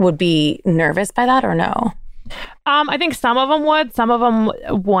would be nervous by that or no? I think some of them would, some of them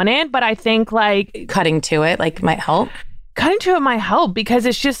wouldn't, but I think like cutting to it like might help. Cutting to it might help because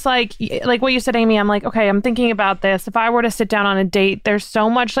it's just like what you said, Amy. I'm like, okay, I'm thinking about this. If I were to sit down on a date, there's so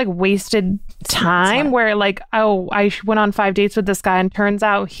much like wasted time where like, oh, I went on 5 dates with this guy and turns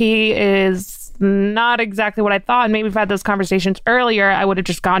out he is not exactly what I thought. And maybe if I had those conversations earlier, I would have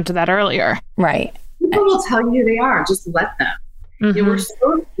just gone to that earlier. Right. People will tell you who they are. Just let them. We're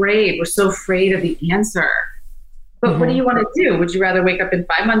so afraid. We're so afraid of the answer. But what do you want to do? Would you rather wake up in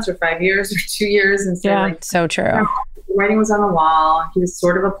 5 months or 5 years or 2 years and say, like, so true. The writing was on the wall. He was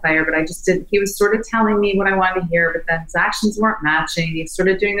sort of a player, but he was sort of telling me what I wanted to hear, but then his actions weren't matching. He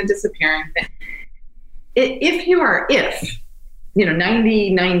started doing the disappearing thing. If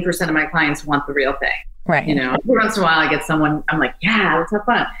 99% of my clients want the real thing. Right. Every once in a while I get someone, I'm like, yeah, let's have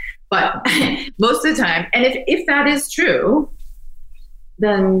fun. But most of the time, and if that is true,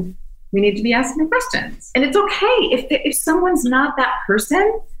 then we need to be asking questions. And it's okay if someone's not that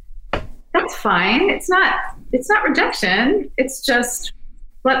person, that's fine. It's not rejection. It's just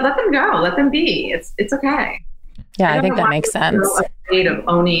let them go. Let them be. It's okay. Yeah, I think that makes sense. We're afraid of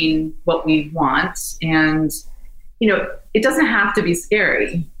owning what we want, and it doesn't have to be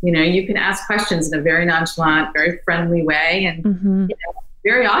scary. You can ask questions in a very nonchalant, very friendly way, and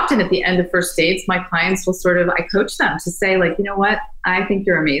very often at the end of first dates, my clients will I coach them to say like, you know what? I think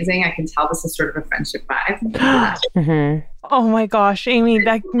you're amazing. I can tell this is sort of a friendship vibe. Oh my gosh, Amy,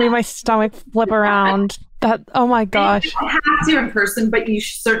 that made my stomach flip around. Oh my gosh. You don't have to in person, but you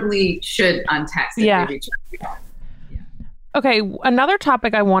certainly should on text. Yeah. Okay, another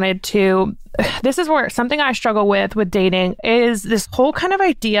topic I wanted to, this is where something I struggle with dating is this whole kind of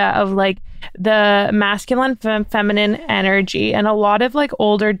idea of like the masculine feminine energy, and a lot of like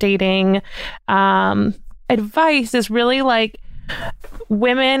older dating advice is really like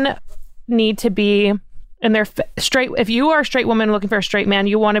women need to be in their straight. If you are a straight woman looking for a straight man,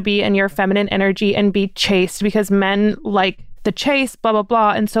 you want to be in your feminine energy and be chaste because men like the chase, blah, blah,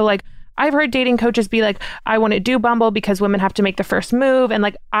 blah. And so like, I've heard dating coaches be like, I wouldn't do Bumble because women have to make the first move. And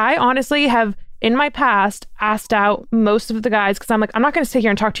like, I honestly have in my past asked out most of the guys because I'm like, I'm not going to sit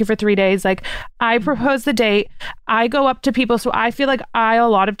here and talk to you for 3 days. Like, I propose the date. I go up to people. So I feel like I a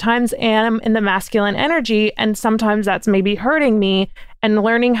lot of times am in the masculine energy. And sometimes that's maybe hurting me, and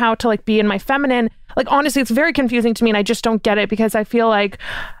learning how to like be in my feminine. Like, honestly, it's very confusing to me, and I just don't get it because I feel like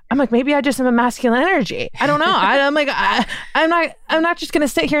I'm like, maybe I just am a masculine energy. I don't know. I'm like, I'm not just going to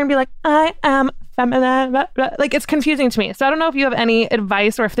sit here and be like, I am feminine. Blah, blah. Like, it's confusing to me. So I don't know if you have any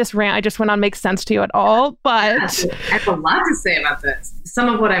advice or if this rant I just went on makes sense to you at all, but I have a lot to say about this. Some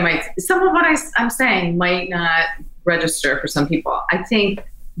of what I'm saying might not register for some people. I think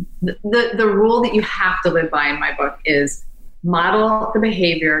the rule that you have to live by in my book is model the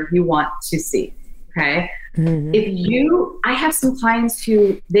behavior you want to see. Okay. Mm-hmm. I have some clients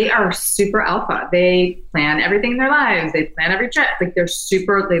who they are super alpha. They plan everything in their lives. They plan every trip. Like,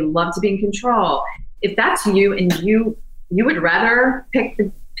 they love to be in control. If that's you and you would rather pick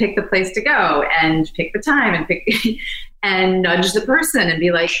the place to go and pick the time and and nudge the person and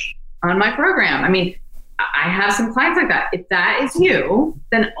be like, on my program. I mean, I have some clients like that. If that is you,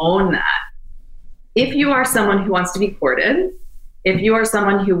 then own that. If you are someone who wants to be courted, if you are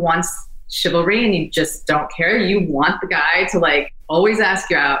someone who wants chivalry and you just don't care, you want the guy to like always ask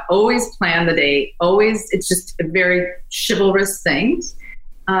you out, always plan the date, always, it's just a very chivalrous thing,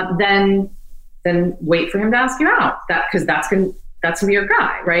 then wait for him to ask you out. Because that's gonna be your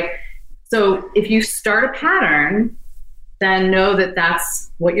guy, right? So if you start a pattern, then know that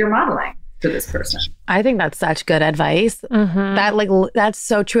that's what you're modeling to this person. I think that's such good advice. Mm-hmm. That's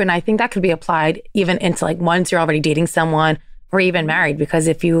so true. And I think that could be applied even into like once you're already dating someone or even married, because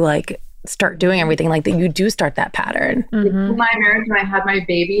if you like start doing everything like that, you do start that pattern. Mm-hmm. My marriage, when I had my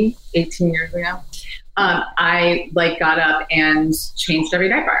baby 18 years ago, I like got up and changed every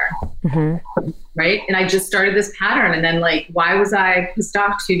diaper. Mm-hmm. Right. And I just started this pattern. And then like, why was I pissed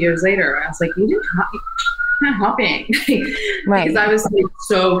off 2 years later? I was like, you're not helping. Right. Because I was like,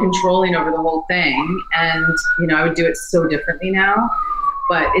 so controlling over the whole thing. And, I would do it so differently now.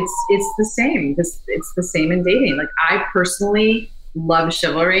 But it's the same. It's the same in dating. Like, I personally love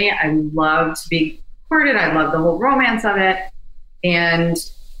chivalry. I love to be courted. I love the whole romance of it. And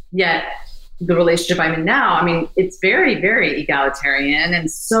yet the relationship I'm in now, I mean, it's very, very egalitarian and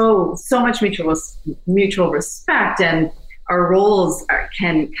so much mutual respect. And our roles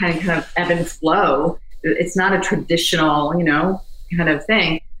can kind of ebb and flow. It's not a traditional, kind of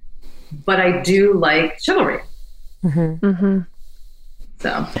thing. But I do like chivalry. Mm-hmm. Mm-hmm.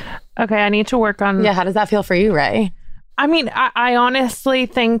 So, okay, I need to work on. Yeah, how does that feel for you, Ray? I mean, I honestly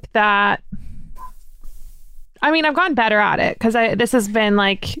think that. I mean, I've gotten better at it because this has been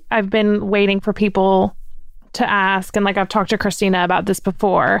like I've been waiting for people to ask, and like I've talked to Christina about this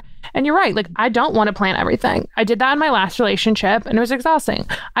before. And you're right, like I don't want to plan everything. I did that in my last relationship, and it was exhausting.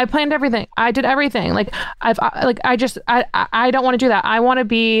 I planned everything. I did everything. Like I don't want to do that. I want to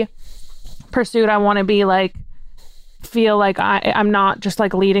be pursued. I want to be like. Feel like I'm not just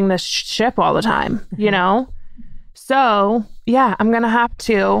like leading this ship all the time, So yeah, I'm gonna have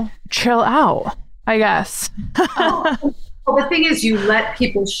to chill out, I guess. Well, the thing is, you let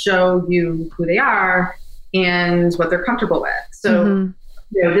people show you who they are and what they're comfortable with. So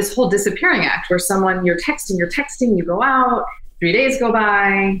this whole disappearing act where you're texting, you go out, 3 days go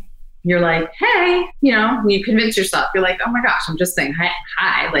by, you're like, hey, you convince yourself, you're like, oh my gosh, I'm just saying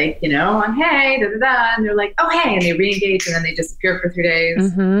hi, like, I'm hey, and they're like, oh, hey, and they re-engage and then they disappear for 3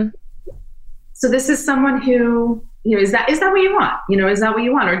 days. Mm-hmm. So this is someone who, is that what you want? Is that what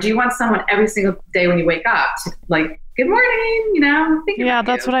you want? Or do you want someone every single day when you wake up to like, good morning, yeah,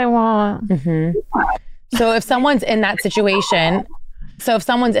 that's what I want. Mm-hmm. So if someone's in that situation,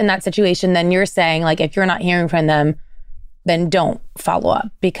 then you're saying like, if you're not hearing from them, then don't follow up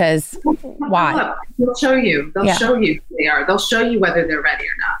because why? They'll show you. They'll show you who they are. They'll show you whether they're ready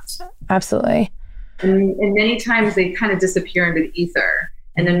or not. Absolutely. And many times they kind of disappear into the ether.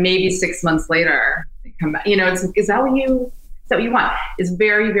 And then maybe 6 months later they come back. Is that what you want? It's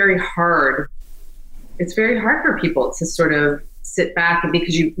very, very hard. It's very hard for people to sort of sit back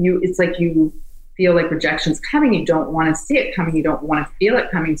because it's like you feel like rejection's coming. You don't want to see it coming. You don't want to feel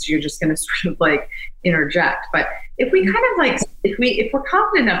it coming. So you're just going to sort of like interject. But if we kind of like, if we're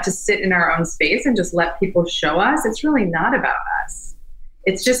confident enough to sit in our own space and just let people show us, it's really not about us.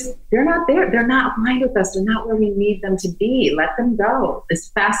 It's just, they're not there. They're not aligned with us. They're not where we need them to be. Let them go as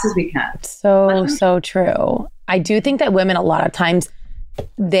fast as we can. So true. I do think that women, a lot of times,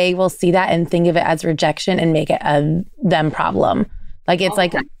 they will see that and think of it as rejection and make it a them problem. Like, it's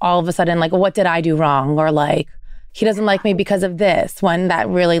like all of a sudden, like, what did I do wrong? Or like, he doesn't like me because of this, when that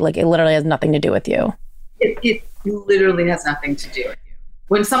really, like, it literally has nothing to do with you. It literally has nothing to do with you.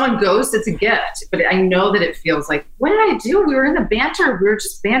 When someone ghosts, it's a gift, but I know that it feels like, what did I do? We were in the banter. We were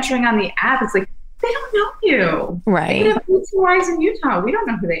just bantering on the app. It's like, they don't know you. Right. They have 2 wives in Utah. We don't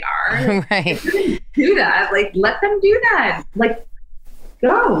know who they are. Right. If you're gonna do that. Like, let them do that. Like,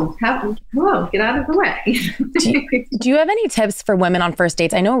 go. Get out of the way. Do you have any tips for women on first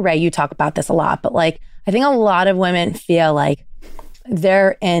dates? I know, Ray, you talk about this a lot, but like, I think a lot of women feel like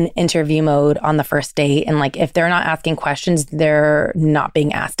they're in interview mode on the first date. And like, if they're not asking questions, they're not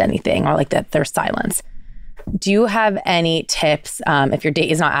being asked anything, or like that there's silence. Do you have any tips if your date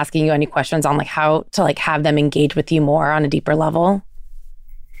is not asking you any questions on like how to like have them engage with you more on a deeper level?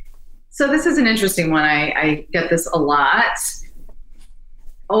 So this is an interesting one. I get this a lot.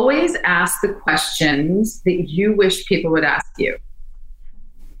 Always ask the questions that you wish people would ask you.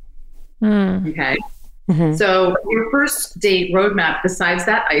 Okay. Mm-hmm. So your first date roadmap, besides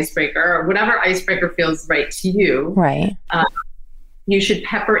that icebreaker or whatever icebreaker feels right to you, right? You should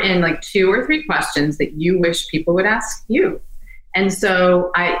pepper in like 2 or 3 questions that you wish people would ask you. And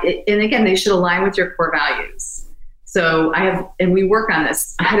so and again, they should align with your core values. So and we work on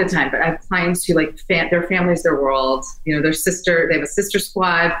this ahead of time, but I have clients who like their family's their world, you know, they have a sister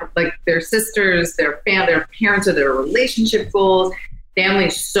squad, like their sisters, their parents are their relationship goals. Family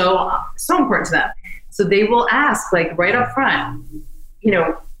is so important to them. So they will ask like right up front, you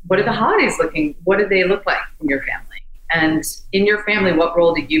know, what are the holidays what do they look like in your family? And in your family, what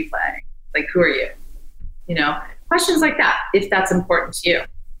role do you play? Like, who are you? You know, questions like that, if that's important to you.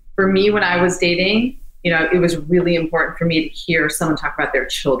 For me, when I was dating, you know, it was really important for me to hear someone talk about their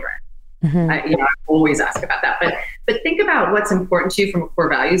children. Mm-hmm. I always ask about that. But think about what's important to you from a core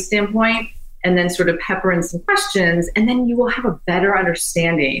values standpoint, and then sort of pepper in some questions, and then you will have a better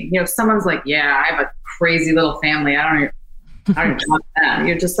understanding. You know, if someone's like, yeah, I have a crazy little family, I don't even talk to them.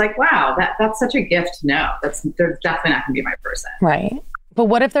 You're just like, wow, that's such a gift to know. They're definitely not going to be my person. Right. But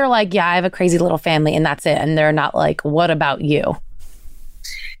what if they're like, yeah, I have a crazy little family and that's it. And they're not like, what about you?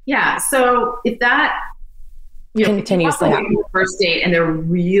 Yeah. So if that, you know, continuously if you first date and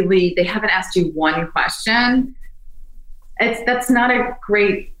they haven't asked you one question, that's not a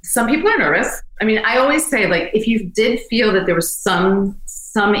great, some people are nervous. I mean, I always say, like, if you did feel that there was some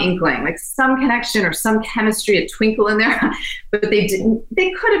inkling, like some connection or some chemistry, a twinkle in there, but they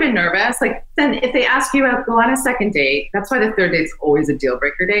could have been nervous. Like, then if they ask you out, go on a second date. That's why the third date's always a deal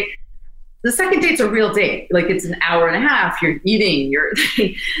breaker date. The second date's a real date. Like, it's an hour and a half, you're eating,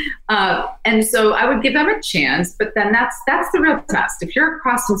 and so I would give them a chance, but then that's the real test. If you're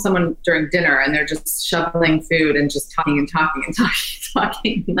across from someone during dinner and they're just shoveling food and just talking, like,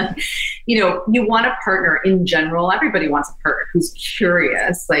 you know, you want a partner in general. Everybody wants a partner who's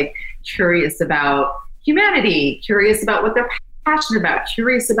curious about humanity, curious about what they're passionate about,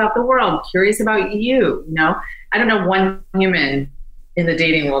 curious about the world, curious about you, you know? I don't know one human in the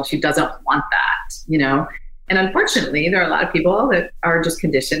dating world who doesn't want that, you know? And unfortunately, there are a lot of people that are just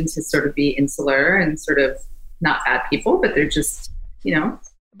conditioned to sort of be insular and sort of not bad people, but they're just, you know.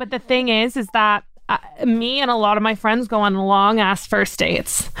 But the thing is that me and a lot of my friends go on long ass first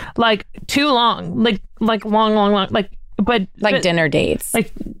dates, like too long, like long, but dinner dates,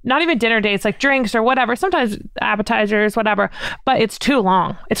 like not even dinner dates, like drinks or whatever, sometimes appetizers, whatever, but it's too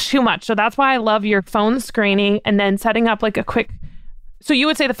long. It's too much. So that's why I love your phone screening and then setting up like a quick, so you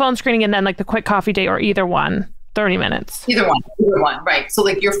would say the phone screening and then like the quick coffee date, or either one, 30 minutes. Either one, right. So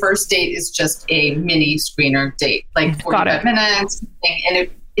like your first date is just a mini screener date, like 45 minutes. And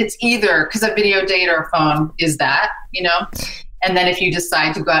it's either, because a video date or a phone is that, you know, and then if you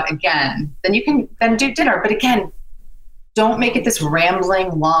decide to go out again, then you can then do dinner. But again, don't make it this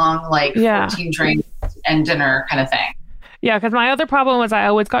rambling, long, like 14 drinks and dinner kind of thing. Yeah, because my other problem was I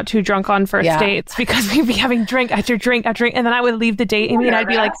always got too drunk on first dates because we'd be having drink after drink after drink, and then I would leave the date and I'd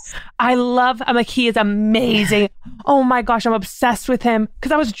be like, I'm like, he is amazing. Oh my gosh, I'm obsessed with him,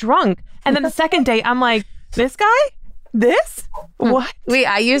 because I was drunk. And then the second date, I'm like, this guy? This? What? Wait,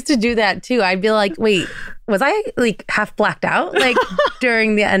 I used to do that too. I'd be like, wait, was I like half blacked out like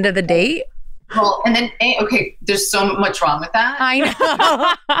during the end of the date? Well, and then, okay, there's so much wrong with that.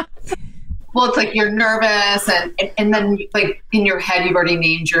 I know. Well, it's like you're nervous, and then like in your head, you've already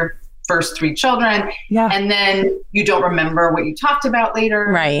named your first 3 children. Yeah. And then you don't remember what you talked about later.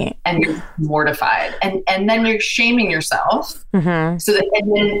 Right. And you're mortified. And then you're shaming yourself. Mm-hmm. So that,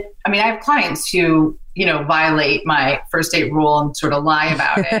 and then, I mean, I have clients who, you know, violate my first date rule and sort of lie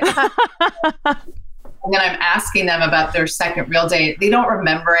about it. And then I'm asking them about their second real date. They don't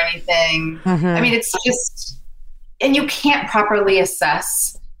remember anything. Mm-hmm. I mean, it's just, and you can't properly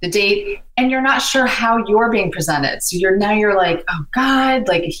assess the date, and you're not sure how you're being presented. So you're like, oh God,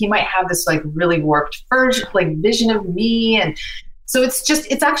 like he might have this like really warped vision of me. And so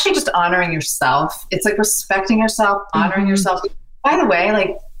it's actually just honoring yourself. It's like respecting yourself, honoring yourself. By the way,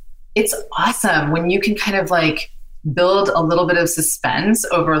 like it's awesome when you can kind of like build a little bit of suspense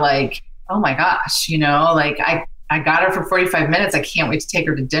over like, oh my gosh, you know, like I got her for 45 minutes. I can't wait to take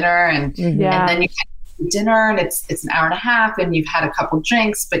her to dinner. And then you dinner and it's an hour and a half and you've had a couple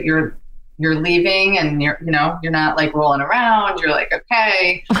drinks, but you're leaving and you're not like rolling around. You're like,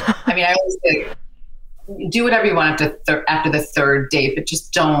 okay. I mean, I always say do whatever you want after the third date, but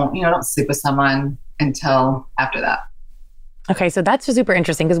just don't sleep with someone until after that. Okay. So that's super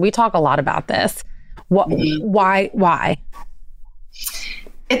interesting because we talk a lot about this. Why?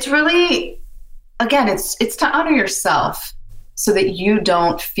 It's really, again, it's to honor yourself so that you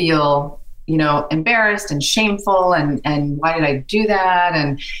don't feel embarrassed and shameful and why did I do that?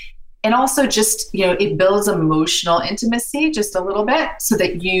 And also just, it builds emotional intimacy just a little bit so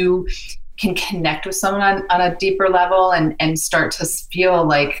that you can connect with someone on a deeper level and start to feel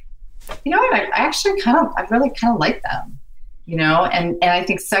like, I really kind of like them, and I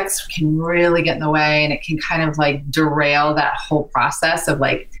think sex can really get in the way and it can kind of like derail that whole process of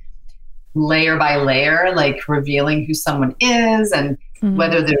like layer by layer, like revealing who someone is and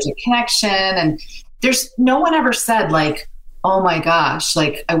whether there's a connection. And there's no one ever said like, oh my gosh,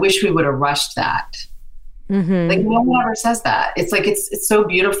 like I wish we would have rushed that. Like no one ever says that. It's like, it's so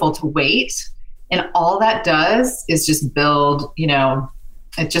beautiful to wait. And all that does is just build,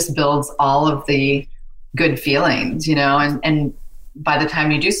 it just builds all of the good feelings, and by the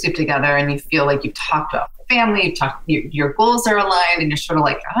time you do sleep together and you feel like you've talked about family, your goals are aligned and you're sort of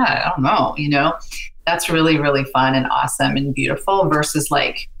like, I don't know, that's really, really fun and awesome and beautiful versus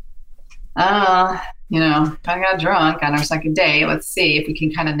like, I got drunk on our second date. Let's see if we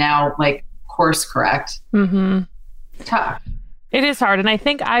can kind of now like course correct. Tough. It is hard. And I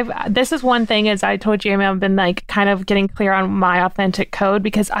think this is one thing, as I told Jamie, I've been like kind of getting clear on my authentic code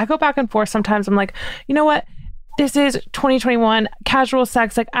because I go back and forth sometimes. I'm like, you know what? This is 2021, casual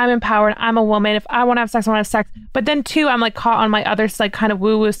sex. Like I'm empowered. I'm a woman. If I want to have sex, I want to have sex. But then too, I'm like caught on my other like kind of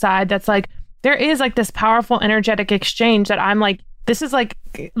woo-woo side. That's like, there is like this powerful energetic exchange that I'm like, this is like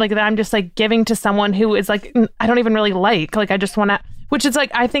that I'm just like giving to someone who is like, I don't even really like I just want to, which is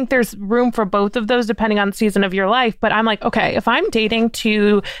like, I think there's room for both of those depending on the season of your life. But I'm like, okay, if I'm dating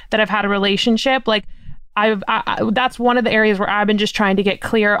that I've had a relationship, like that's one of the areas where I've been just trying to get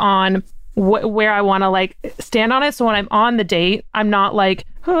clear on where I want to like stand on it. So when I'm on the date, I'm not like,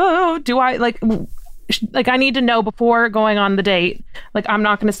 oh, do I like I need to know before going on the date, like I'm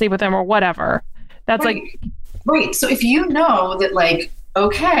not going to sleep with them or whatever. That's Right. So if you know that like,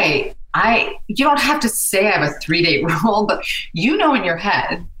 okay, you don't have to say I have a 3-date rule, but in your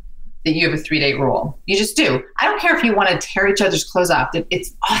head that you have a 3-date rule. You just do. I don't care if you want to tear each other's clothes off.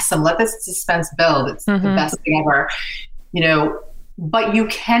 It's awesome. Let this suspense build. It's the best thing ever, but you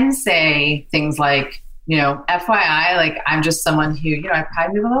can say things like, FYI, like I'm just someone who, I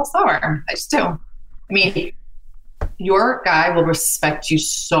probably move a little slower. I just do. I mean, your guy will respect you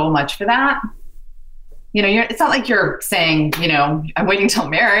so much for that. It's not like you're saying, I'm waiting till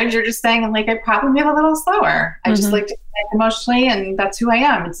marriage. You're just saying, like, I probably move a little slower. I just like to connect emotionally, and that's who I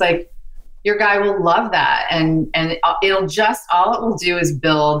am. It's like your guy will love that, and it'll just all it will do is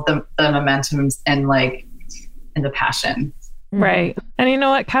build the momentum and the passion. Right. And you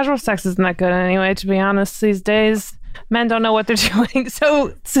know what? Casual sex isn't that good anyway. To be honest, these days, men don't know what they're doing.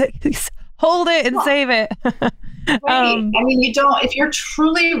 So hold it and save it. Right. I mean, if you're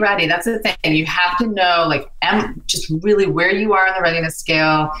truly ready, that's the thing. You have to know, just really where you are on the readiness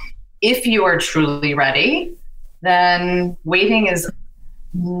scale. If you are truly ready, then waiting is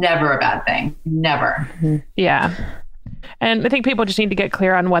never a bad thing. Never. Yeah. And I think people just need to get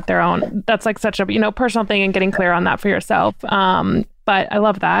clear on what their own, that's like such a, personal thing and getting clear on that for yourself. But I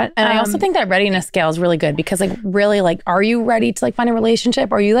love that. And I also think that readiness scale is really good because really are you ready to find a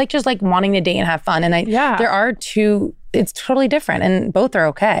relationship? Or are you just wanting to date and have fun? And there are two, it's totally different and both are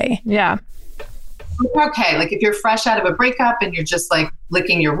okay. Yeah. Okay. Like if you're fresh out of a breakup and you're just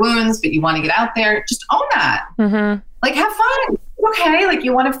licking your wounds, but you want to get out there, just own that. Like have fun. Okay.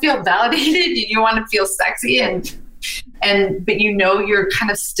 You want to feel validated and you want to feel sexy but you're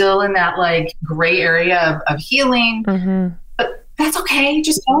kind of still in that gray area of healing. But that's okay.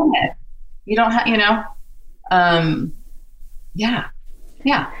 Just own it. You don't have,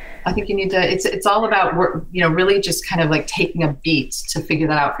 yeah. I think you need to, it's all about, really just kind of taking a beat to figure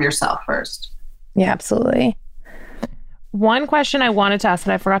that out for yourself first. Yeah, absolutely. One question I wanted to ask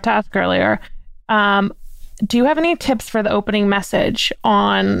that I forgot to ask earlier. do you have any tips for the opening message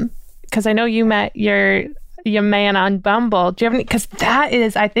on, because I know you met your man on Bumble. Do you have any, because that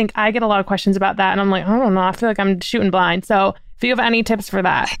is, I think I get a lot of questions about that and I'm like, I don't know, I feel like I'm shooting blind. So if you have any tips for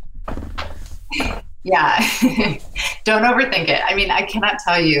that. Yeah. Don't overthink it. I mean, I cannot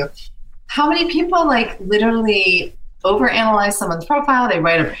tell you how many people like literally overanalyze someone's profile. They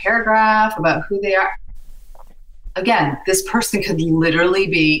write a paragraph about who they are. Again, this person could literally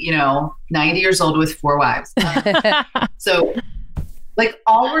be, 90 years old with 4 wives. So like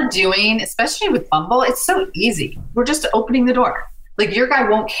all we're doing, especially with Bumble, it's so easy. We're just opening the door. Like your guy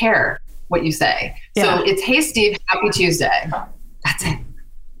won't care what you say. Yeah. So it's, hey, Steve, happy Tuesday. That's it.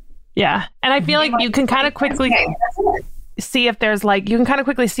 Yeah. And I feel like you can kind of quickly see if there's like, you can kind of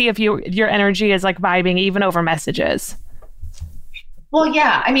quickly see if your energy is like vibing even over messages. Well,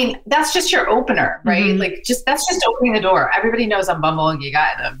 yeah. I mean, that's just your opener, right? Mm-hmm. Like that's just opening the door. Everybody knows on Bumble,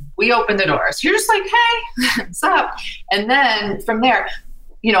 we open the door. So you're just like, hey, what's up? And then from there,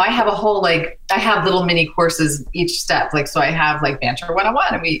 I have a whole, I have little mini courses each step. So I have banter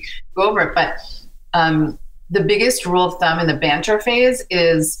 101 and we go over it. But the biggest rule of thumb in the banter phase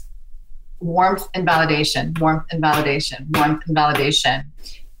is warmth and validation, warmth and validation, warmth and validation.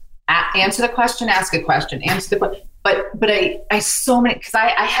 Answer the question, ask a question, answer the question. But I so many, because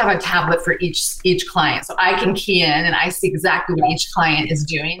I have a tablet for each client, so I can key in and I see exactly what each client is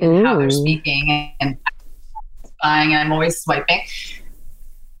doing and how they're speaking and buying, and I'm always swiping.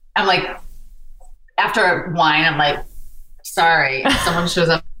 I'm like, after wine, I'm like, sorry, if someone shows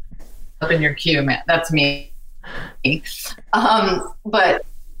up in your queue, man, that's me. But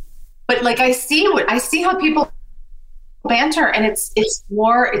I see how people banter, and it's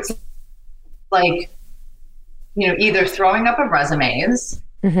like, either throwing up of resumes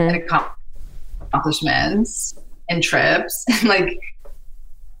and accomplishments and trips,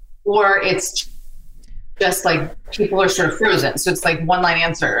 or it's just like people are sort of frozen. So it's like one-line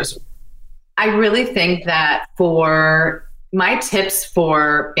answers. I really think that for my tips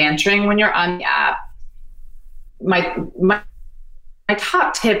for bantering when you're on the app, my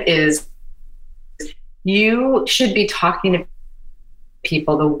top tip is you should be talking to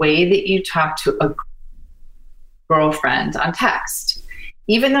people the way that you talk to a girlfriend on text.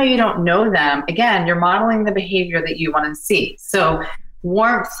 Even though you don't know them, again, you're modeling the behavior that you want to see. So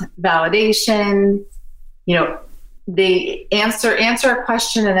warmth, validation, they answer a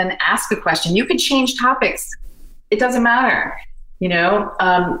question and then ask a question. You could change topics. It doesn't matter.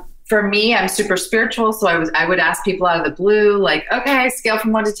 For me, I'm super spiritual. So I would ask people out of the blue, okay, scale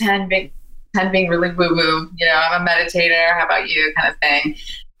from 1 to 10, 10 being really woo-woo, I'm a meditator, how about you, kind of thing.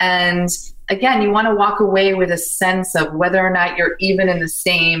 And again, you want to walk away with a sense of whether or not you're even in the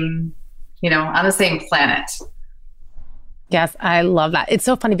same, on the same planet. Yes, I love that. It's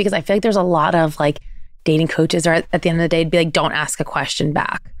so funny because I feel like there's a lot of dating coaches are at the end of the day be like, don't ask a question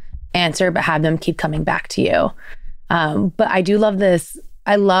back, answer, but have them keep coming back to you. But I do love this.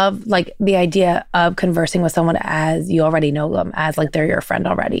 I love the idea of conversing with someone as you already know them, as they're your friend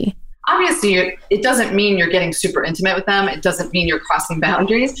already. Obviously, it doesn't mean you're getting super intimate with them. It doesn't mean you're crossing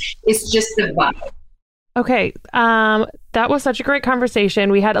boundaries. It's just the vibe. Okay. That was such a great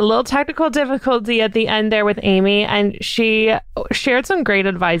conversation. We had a little technical difficulty at the end there with Amy, and she shared some great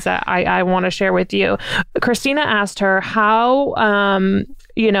advice that I want to share with you. Christina asked her how,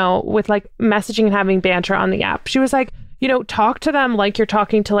 with messaging and having banter on the app. She was like, talk to them like you're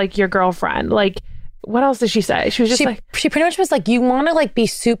talking to your girlfriend. What else did she say? She was just she pretty much was like, you want to be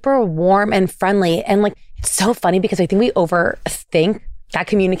super warm and friendly. And it's so funny because I think we overthink that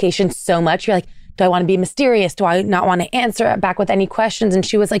communication so much. You're like, do I want to be mysterious? Do I not want to answer it back with any questions? And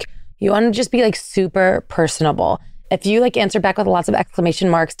she was like, you want to just be super personable. If you answer back with lots of exclamation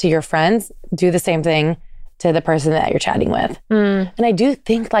marks to your friends, do the same thing to the person that you're chatting with. And I do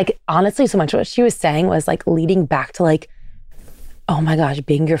think honestly, so much what she was saying was leading back to oh my gosh,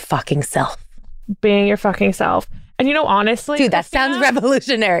 being your fucking self. Being your fucking self. And honestly, dude, that sounds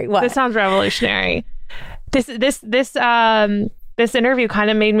revolutionary. What? This sounds revolutionary. This interview kind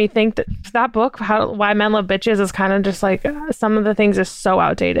of made me think that book, Why Men Love Bitches, is kind of just some of the things are so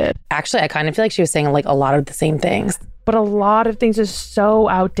outdated. Actually, I kind of feel like she was saying a lot of the same things. But a lot of things is so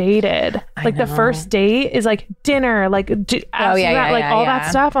outdated. The first date is dinner, that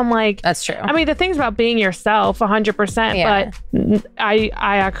stuff. I'm like, that's true. I mean, the things about being yourself 100%, but I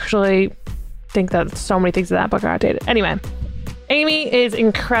actually think that so many things in that book are outdated. Anyway, Amy is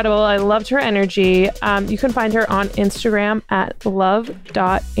incredible. I loved her energy. You can find her on Instagram at love.amy.nyc.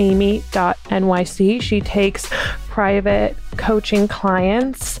 She takes private coaching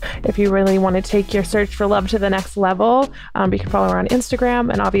clients. If you really want to take your search for love to the next level, you can follow her on Instagram.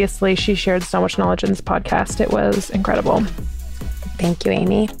 And obviously she shared so much knowledge in this podcast. It was incredible. Thank you,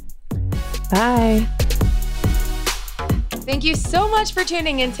 Amy. Bye. Thank you so much for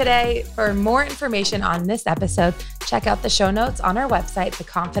tuning in today. For more information on this episode, check out the show notes on our website,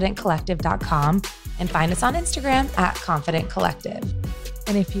 theconfidentcollective.com, and find us on Instagram at Confident Collective.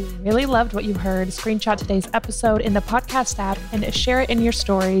 And if you really loved what you heard, screenshot today's episode in the podcast app and share it in your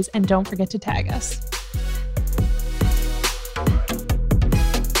stories. And don't forget to tag us.